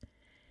dreams.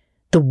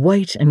 The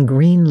white and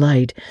green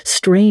light,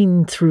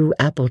 strained through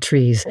apple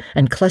trees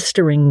and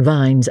clustering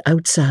vines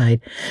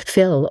outside,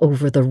 fell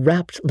over the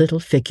rapt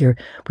little figure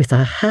with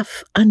a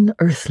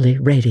half-unearthly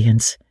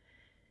radiance.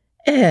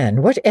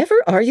 "Anne, whatever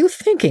are you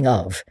thinking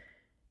of?"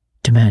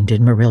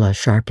 demanded Marilla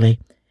sharply.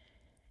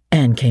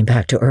 Anne came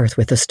back to earth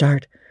with a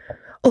start.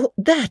 "Oh,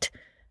 that,"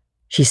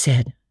 she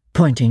said,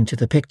 pointing to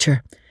the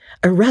picture,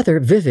 a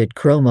rather vivid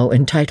chromo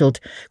entitled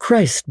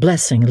 "Christ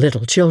Blessing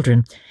Little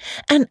Children,"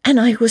 and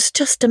I was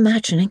just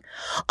imagining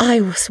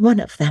I was one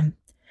of them,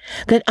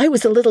 that I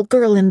was a little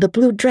girl in the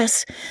blue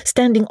dress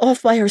standing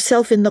off by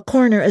herself in the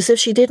corner as if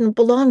she didn't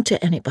belong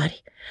to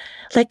anybody,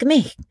 like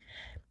me.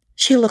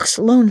 She looks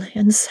lonely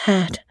and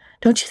sad,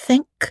 don't you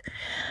think?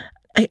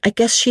 I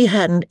guess she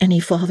hadn't any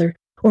father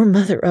or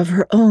mother of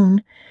her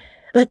own,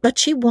 but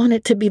she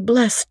wanted to be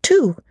blessed,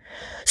 too.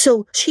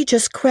 So she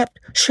just crept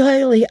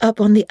shyly up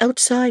on the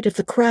outside of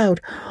the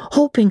crowd,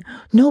 hoping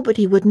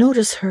nobody would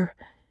notice her,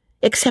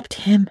 except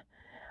him.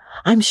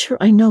 I'm sure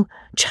I know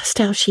just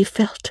how she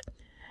felt.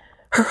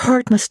 Her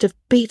heart must have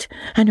beat,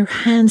 and her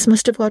hands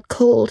must have got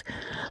cold,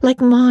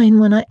 like mine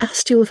when I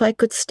asked you if I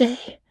could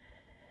stay.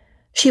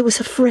 She was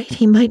afraid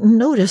he mightn't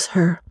notice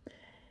her.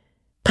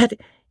 But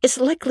it's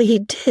likely he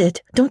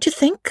did, don't you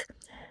think?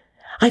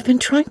 I've been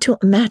trying to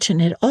imagine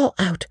it all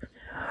out.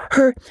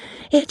 Her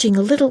edging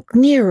a little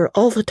nearer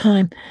all the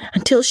time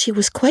until she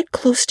was quite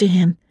close to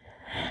him,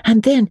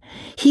 and then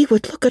he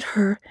would look at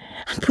her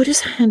and put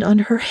his hand on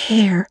her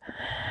hair,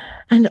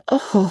 and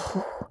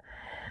oh,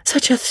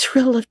 such a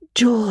thrill of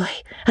joy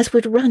as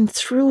would run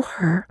through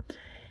her.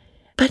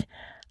 But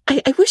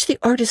I wish the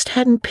artist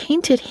hadn't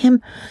painted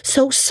him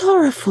so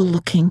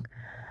sorrowful-looking.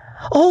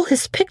 All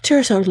his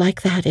pictures are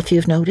like that, if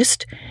you've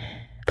noticed.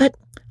 But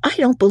I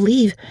don't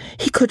believe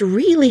he could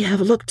really have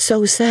looked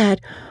so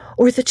sad,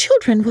 or the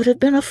children would have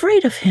been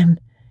afraid of him."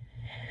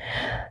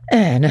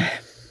 "Anne,"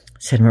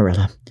 said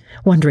Marilla,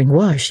 wondering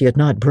why she had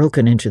not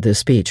broken into the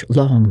speech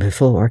long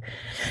before,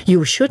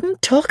 "you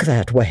shouldn't talk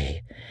that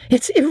way.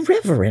 It's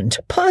irreverent,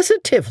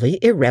 positively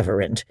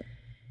irreverent."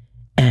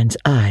 Anne's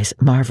eyes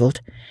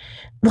marveled.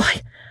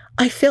 "Why,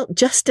 I felt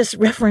just as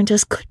reverent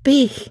as could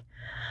be.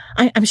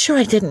 I'm sure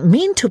I didn't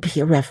mean to be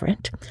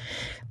irreverent."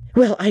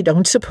 "Well, I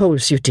don't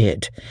suppose you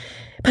did.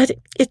 But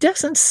it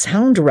doesn't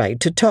sound right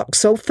to talk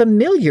so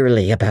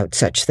familiarly about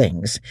such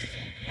things.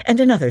 And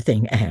another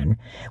thing, Anne,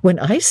 when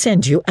I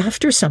send you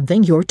after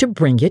something, you're to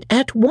bring it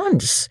at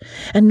once,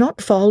 and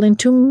not fall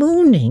into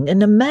mooning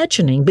and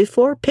imagining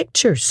before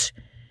pictures.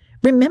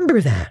 Remember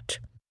that.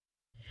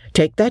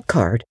 Take that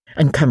card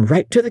and come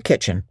right to the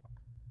kitchen.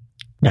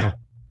 Now,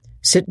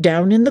 sit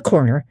down in the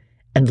corner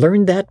and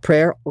learn that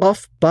prayer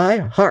off by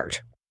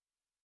heart."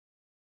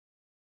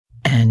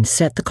 Anne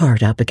set the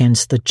card up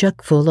against the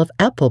jugful of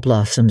apple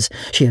blossoms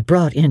she had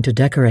brought in to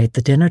decorate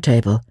the dinner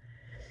table.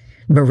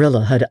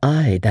 Marilla had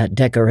eyed that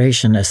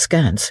decoration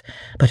askance,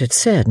 but had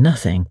said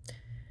nothing,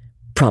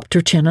 propped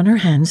her chin on her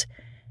hands,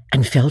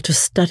 and fell to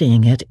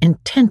studying it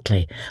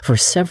intently for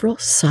several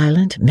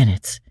silent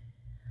minutes.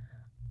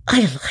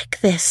 "I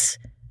like this,"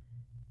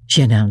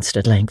 she announced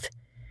at length.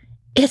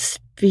 "It's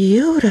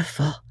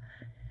beautiful.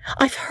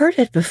 I've heard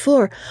it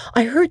before.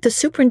 I heard the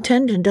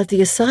superintendent of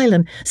the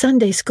asylum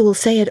Sunday school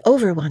say it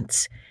over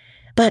once.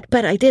 But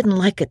I didn't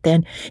like it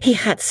then. He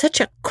had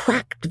such a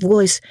cracked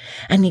voice,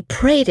 and he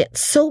prayed it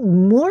so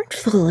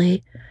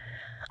mournfully.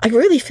 I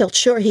really felt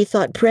sure he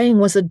thought praying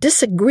was a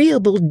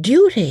disagreeable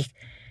duty.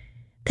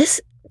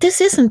 This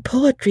isn't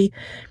poetry,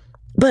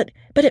 but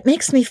it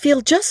makes me feel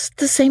just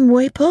the same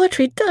way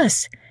poetry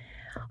does.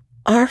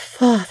 Our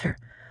Father,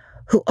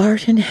 who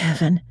art in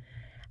heaven,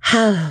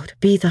 hallowed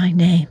be thy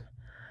name.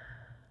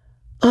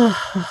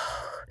 Oh,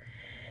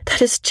 that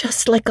is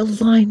just like a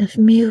line of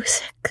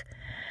music.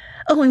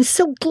 Oh, I'm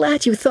so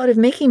glad you thought of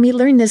making me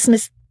learn this,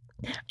 Miss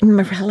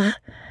Marilla."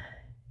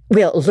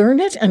 "Well,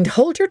 learn it and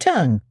hold your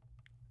tongue,"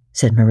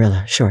 said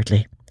Marilla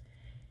shortly.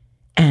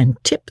 Anne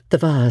tipped the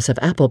vase of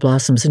apple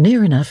blossoms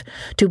near enough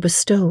to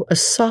bestow a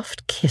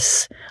soft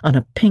kiss on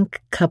a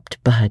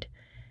pink-cupped bud,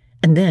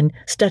 and then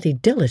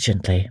studied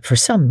diligently for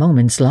some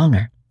moments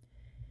longer.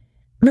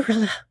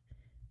 "Marilla,"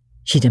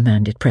 she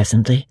demanded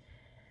presently,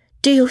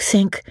 "do you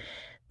think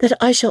that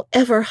I shall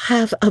ever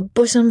have a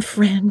bosom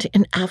friend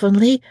in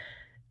Avonlea?"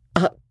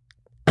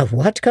 A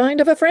what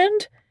kind of a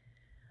friend?"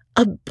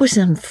 "A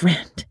bosom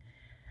friend.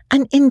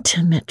 An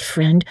intimate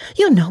friend.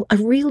 You know, a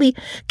really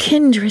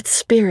kindred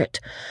spirit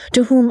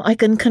to whom I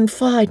can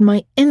confide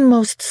my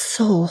inmost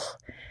soul.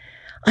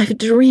 I've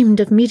dreamed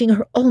of meeting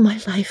her all my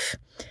life.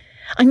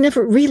 I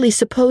never really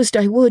supposed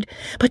I would,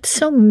 but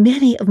so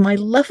many of my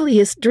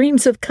loveliest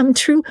dreams have come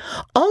true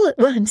all at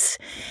once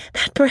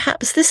that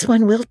perhaps this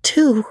one will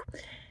too.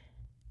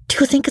 Do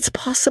you think it's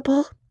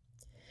possible?"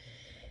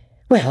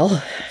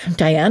 "Well,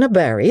 Diana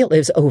Barry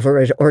lives over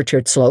at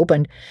Orchard Slope,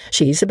 and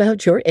she's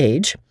about your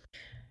age.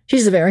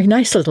 She's a very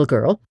nice little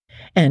girl,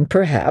 and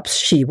perhaps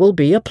she will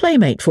be a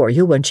playmate for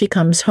you when she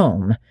comes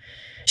home.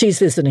 She's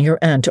visiting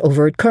her aunt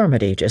over at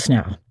Carmody just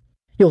now.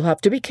 You'll have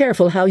to be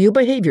careful how you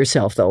behave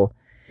yourself, though.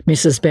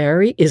 Mrs.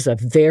 Barry is a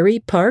very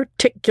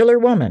particular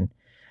woman.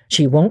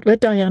 She won't let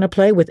Diana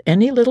play with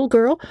any little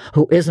girl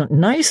who isn't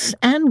nice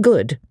and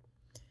good."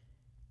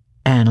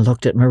 Anne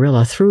looked at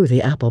Marilla through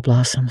the apple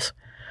blossoms,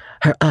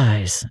 her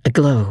eyes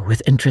aglow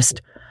with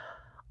interest.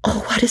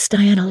 "Oh, what is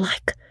Diana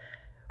like?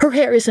 Her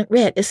hair isn't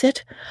red, is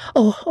it?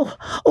 Oh,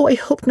 I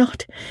hope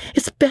not.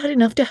 It's bad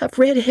enough to have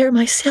red hair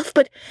myself,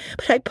 but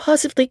I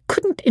positively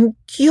couldn't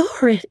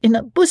endure it in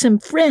a bosom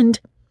friend."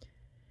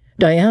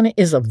 "Diana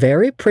is a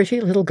very pretty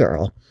little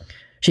girl.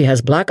 She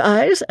has black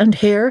eyes and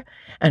hair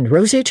and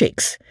rosy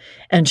cheeks,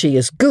 and she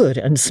is good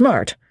and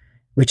smart,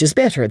 which is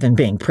better than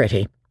being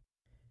pretty."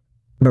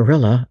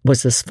 Marilla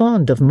was as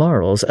fond of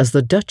morals as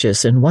the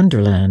Duchess in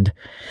Wonderland,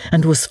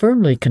 and was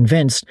firmly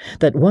convinced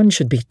that one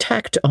should be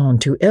tacked on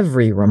to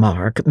every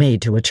remark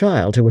made to a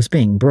child who was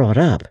being brought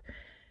up.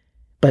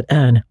 But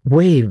Anne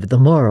waved the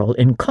moral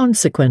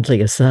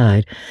inconsequently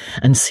aside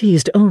and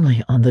seized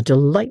only on the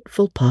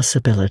delightful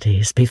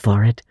possibilities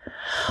before it.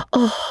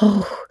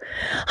 "Oh,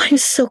 I'm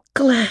so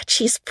glad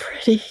she's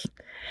pretty.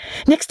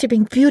 Next to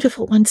being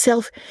beautiful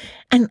oneself,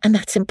 and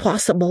that's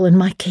impossible in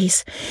my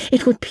case,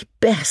 it would be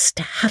best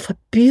to have a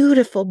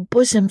beautiful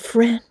bosom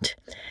friend.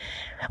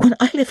 When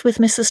I lived with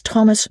Mrs.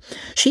 Thomas,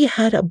 she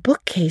had a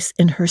bookcase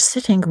in her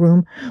sitting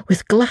room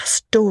with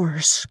glass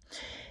doors.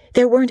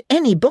 There weren't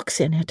any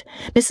books in it.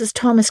 Mrs.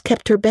 Thomas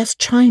kept her best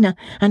china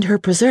and her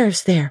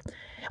preserves there,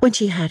 when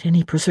she had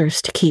any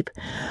preserves to keep.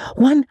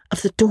 One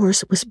of the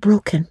doors was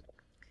broken.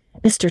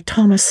 Mr.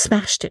 Thomas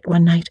smashed it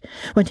one night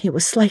when he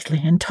was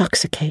slightly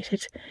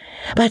intoxicated,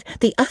 but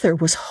the other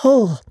was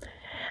whole,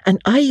 and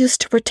I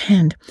used to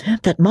pretend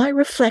that my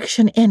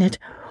reflection in it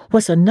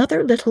was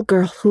another little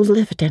girl who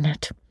lived in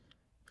it.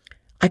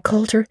 I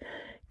called her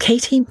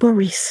Katie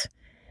Maurice,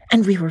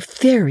 and we were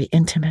very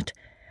intimate.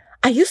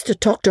 I used to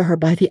talk to her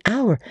by the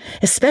hour,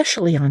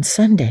 especially on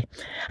Sunday,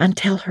 and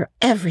tell her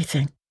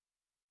everything.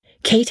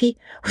 Katie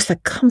was the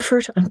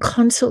comfort and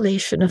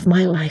consolation of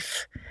my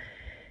life.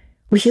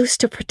 We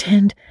used to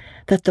pretend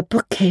that the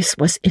bookcase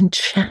was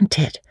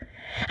enchanted,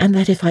 and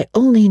that if I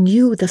only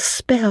knew the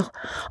spell,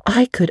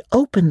 I could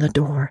open the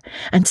door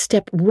and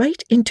step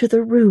right into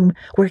the room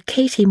where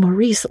Katie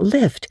Maurice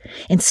lived,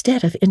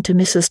 instead of into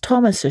Mrs.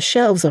 Thomas's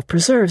shelves of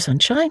preserves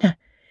and china.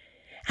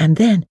 And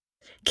then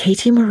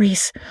Katie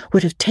Maurice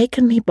would have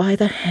taken me by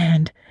the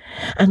hand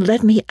and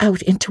led me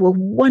out into a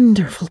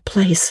wonderful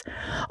place,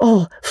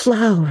 all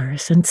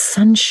flowers and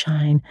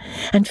sunshine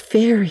and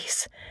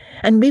fairies,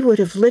 and we would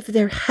have lived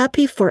there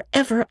happy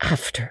forever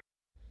after.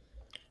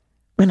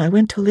 When I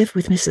went to live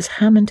with Mrs.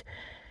 Hammond,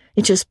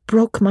 it just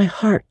broke my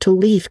heart to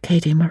leave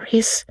Katie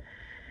Maurice.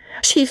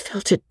 She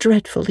felt it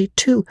dreadfully,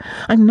 too.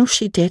 I know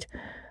she did,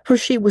 for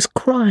she was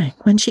crying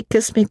when she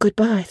kissed me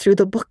goodbye through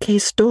the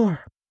bookcase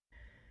door.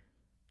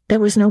 There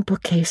was no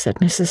bookcase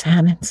at Mrs.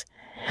 Hammond's,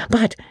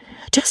 but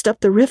just up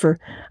the river,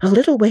 a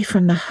little way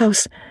from the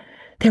house,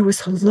 there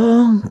was a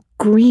long,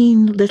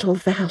 green little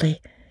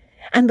valley,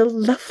 and the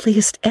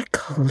loveliest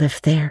echo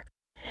lived there.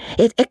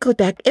 It echoed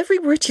back every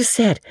word you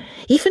said,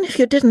 even if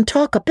you didn't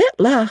talk a bit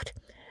loud.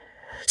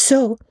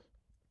 So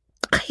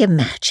I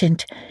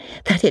imagined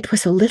that it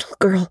was a little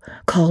girl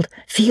called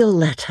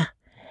Violetta,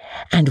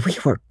 and we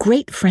were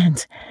great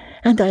friends,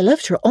 and I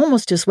loved her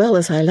almost as well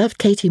as I loved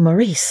Katie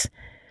Maurice.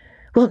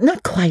 Well,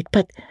 not quite,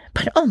 but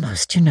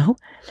almost, you know.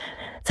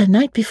 The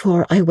night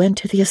before I went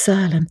to the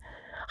asylum,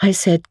 I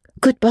said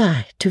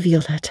goodbye to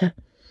Violetta,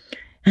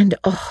 and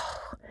oh,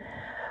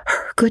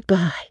 her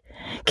goodbye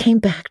came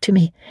back to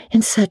me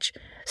in such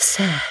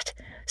sad,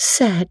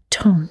 sad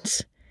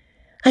tones.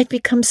 I'd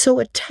become so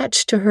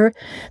attached to her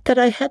that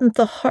I hadn't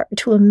the heart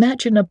to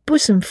imagine a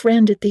bosom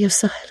friend at the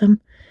asylum,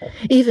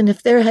 even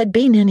if there had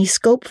been any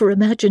scope for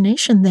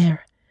imagination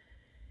there.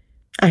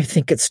 I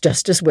think it's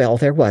just as well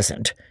there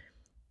wasn't,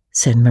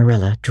 said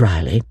Marilla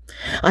dryly.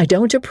 I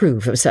don't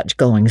approve of such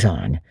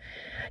goings-on.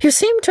 You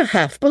seem to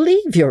half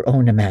believe your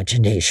own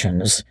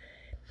imaginations.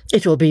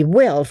 It will be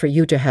well for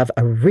you to have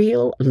a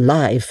real,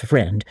 live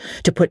friend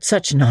to put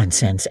such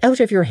nonsense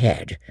out of your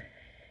head.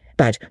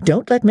 But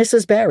don't let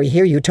Mrs. Barry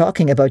hear you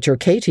talking about your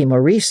Katie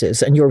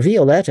Maurices and your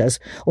Violettas,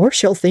 or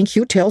she'll think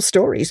you tell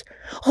stories.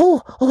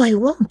 Oh, I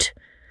won't.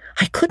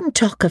 I couldn't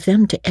talk of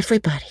them to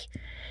everybody.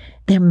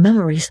 Their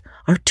memories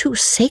are too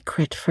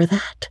sacred for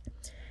that.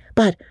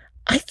 But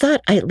I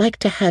thought I'd like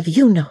to have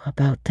you know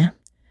about them.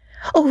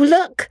 Oh,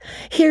 look,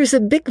 here's a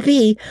big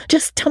V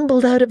just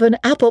tumbled out of an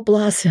apple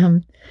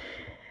blossom.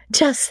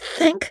 Just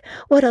think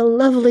what a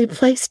lovely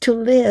place to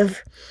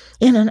live,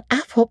 in an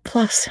apple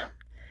blossom.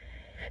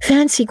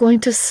 Fancy going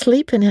to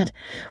sleep in it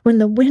when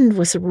the wind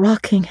was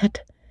rocking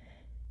it.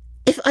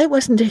 If I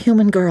wasn't a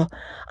human girl,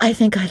 I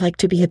think I'd like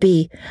to be a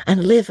bee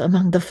and live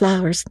among the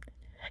flowers.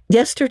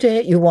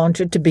 Yesterday you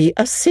wanted to be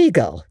a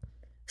seagull,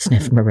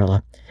 sniffed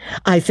Marilla.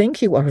 I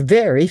think you are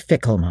very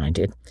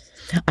fickle-minded.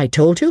 I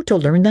told you to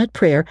learn that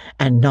prayer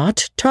and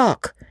not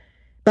talk.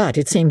 But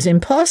it seems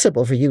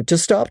impossible for you to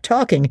stop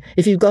talking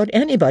if you've got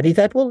anybody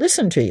that will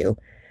listen to you.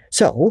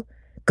 So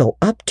go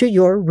up to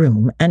your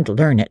room and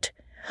learn it.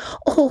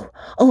 Oh,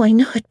 I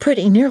know it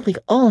pretty nearly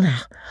all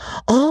now.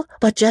 All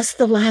but just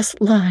the last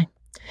line.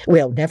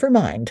 Well, never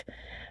mind.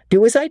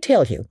 Do as I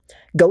tell you.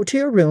 Go to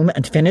your room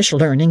and finish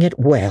learning it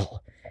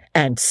well.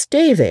 And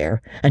stay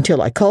there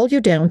until I call you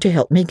down to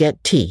help me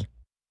get tea.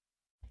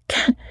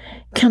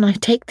 Can I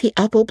take the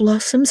apple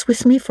blossoms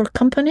with me for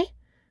company?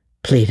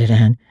 Pleaded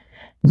Anne.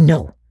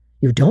 No,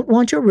 you don't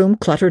want your room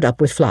cluttered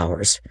up with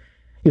flowers.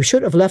 You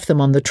should have left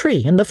them on the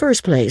tree in the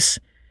first place.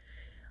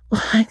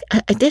 Well,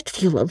 I did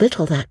feel a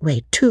little that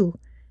way, too,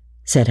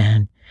 said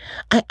Anne.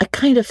 I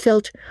kind of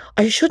felt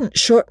I shouldn't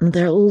shorten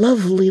their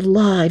lovely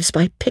lives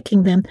by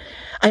picking them.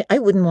 I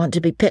wouldn't want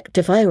to be picked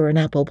if I were an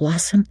apple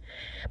blossom.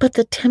 But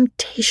the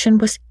temptation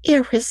was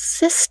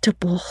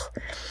irresistible.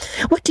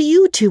 What do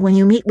you do when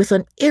you meet with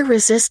an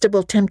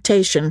irresistible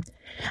temptation?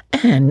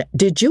 Anne,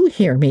 did you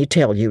hear me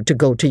tell you to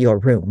go to your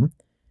room?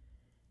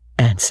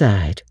 Anne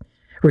sighed,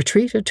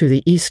 retreated to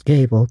the east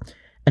gable,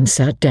 and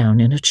sat down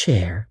in a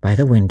chair by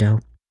the window.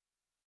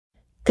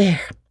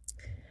 There,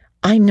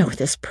 I know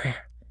this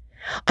prayer.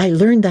 I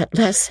learned that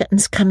last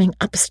sentence coming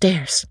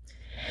upstairs.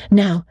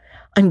 Now,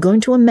 I'm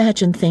going to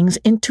imagine things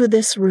into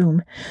this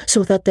room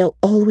so that they'll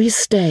always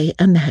stay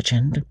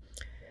imagined.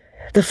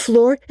 The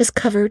floor is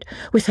covered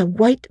with a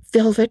white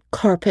velvet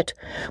carpet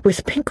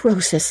with pink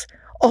roses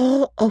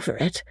all over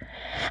it,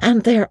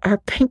 and there are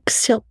pink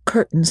silk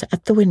curtains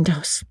at the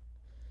windows.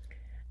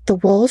 The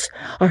walls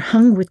are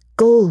hung with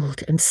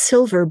gold and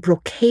silver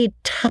brocade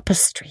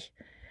tapestry.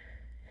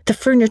 The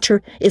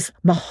furniture is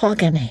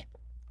mahogany.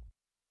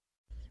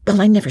 Well,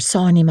 I never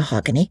saw any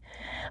mahogany,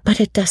 but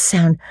it does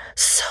sound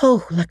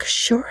so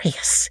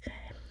luxurious.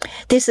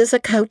 This is a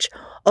couch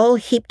all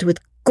heaped with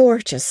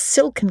gorgeous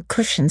silken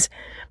cushions,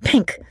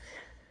 pink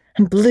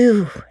and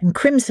blue and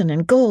crimson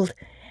and gold,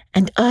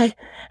 and I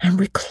am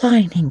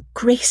reclining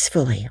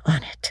gracefully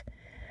on it.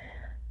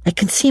 I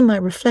can see my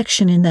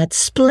reflection in that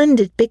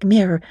splendid big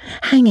mirror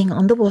hanging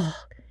on the wall.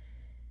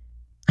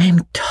 I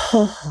am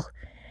tall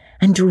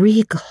and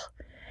regal,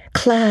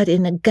 clad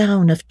in a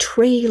gown of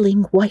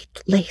trailing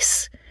white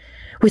lace,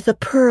 with a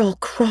pearl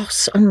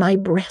cross on my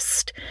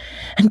breast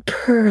and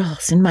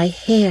pearls in my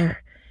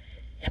hair.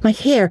 My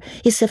hair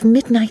is of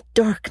midnight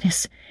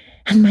darkness,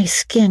 and my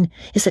skin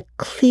is a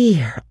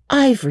clear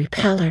ivory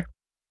pallor.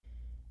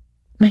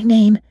 My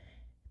name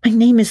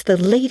is the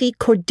Lady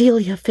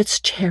Cordelia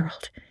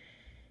Fitzgerald.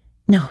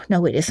 No,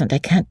 it isn't. I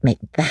can't make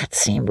that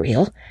seem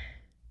real.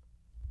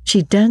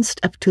 She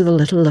danced up to the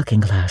little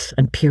looking-glass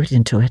and peered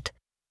into it.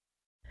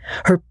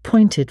 Her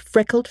pointed,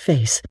 freckled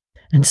face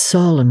and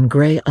solemn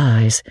grey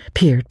eyes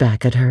peered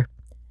back at her.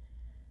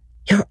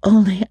 "You're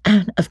only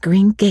Anne of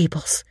Green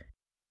Gables,"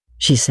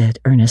 she said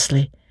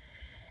earnestly,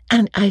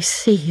 "and I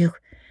see you,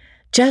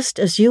 just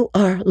as you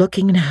are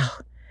looking now,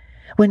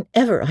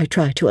 whenever I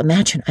try to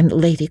imagine I'm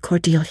Lady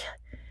Cordelia.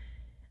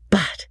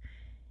 But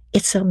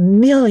it's a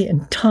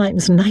million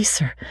times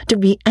nicer to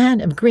be Anne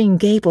of Green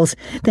Gables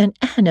than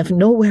Anne of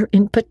Nowhere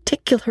in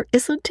particular,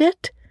 isn't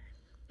it?"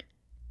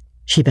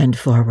 She bent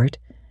forward,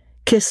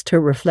 kissed her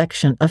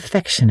reflection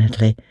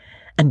affectionately,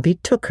 and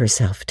betook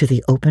herself to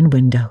the open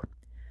window.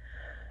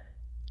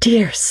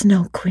 "Dear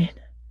Snow Queen,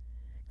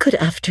 good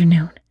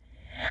afternoon,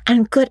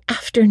 and good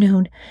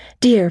afternoon,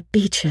 dear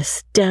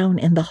beeches down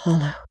in the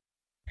hollow,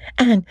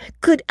 and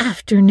good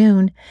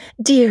afternoon,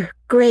 dear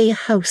grey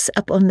house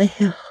up on the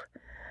hill.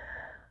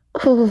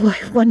 Oh,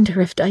 I wonder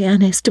if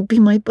Diana is to be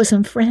my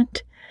bosom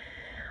friend.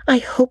 I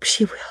hope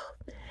she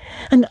will,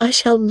 and I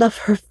shall love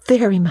her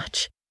very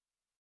much.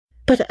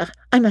 But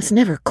I must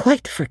never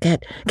quite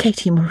forget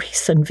Katie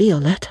Maurice and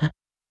Violetta.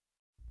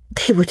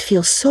 They would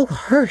feel so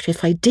hurt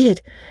if I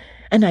did,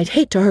 and I'd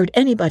hate to hurt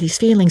anybody's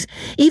feelings,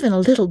 even a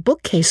little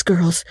bookcase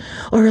girl's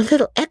or a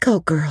little echo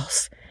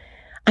girl's.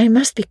 I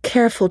must be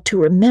careful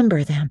to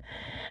remember them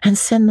and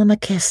send them a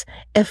kiss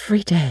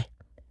every day."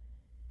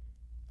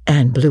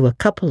 Anne blew a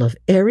couple of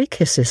airy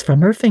kisses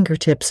from her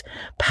fingertips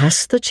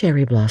past the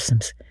cherry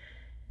blossoms,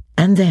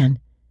 and then,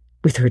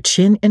 with her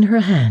chin in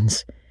her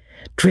hands,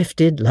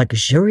 drifted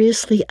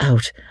luxuriously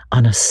out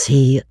on a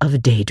sea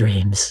of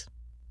daydreams.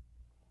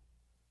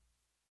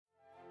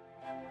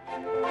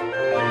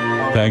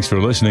 Thanks for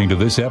listening to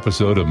this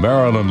episode of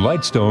Marilyn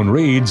Lightstone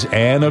Reads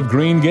Anne of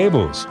Green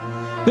Gables.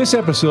 This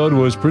episode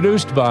was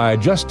produced by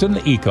Justin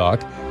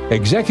Eacock,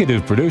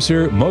 executive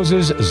producer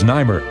Moses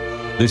Znaimer.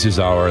 This is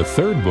our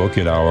third book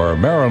in our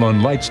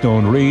Marilyn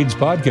Lightstone Reads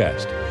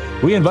podcast.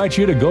 We invite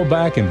you to go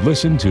back and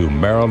listen to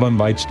Marilyn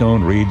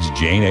Lightstone Reads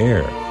Jane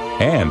Eyre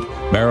and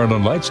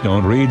Marilyn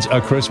Lightstone Reads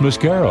A Christmas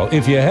Carol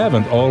if you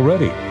haven't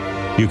already.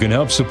 You can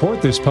help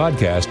support this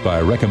podcast by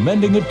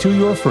recommending it to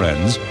your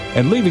friends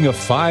and leaving a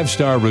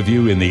 5-star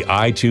review in the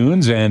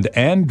iTunes and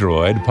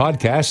Android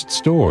podcast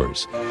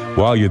stores.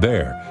 While you're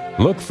there,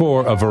 look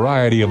for a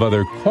variety of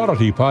other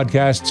quality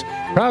podcasts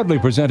proudly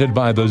presented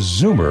by the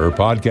Zoomer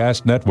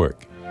Podcast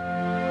Network.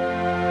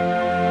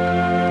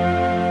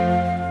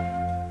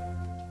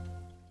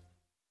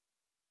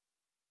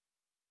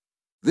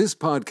 This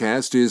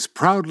podcast is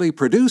proudly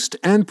produced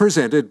and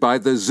presented by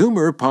the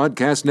Zoomer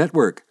Podcast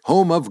Network,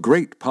 home of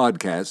great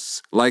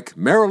podcasts like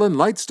Marilyn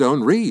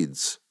Lightstone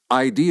Reads,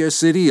 Idea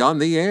City on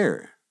the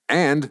Air,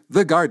 and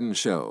The Garden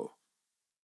Show.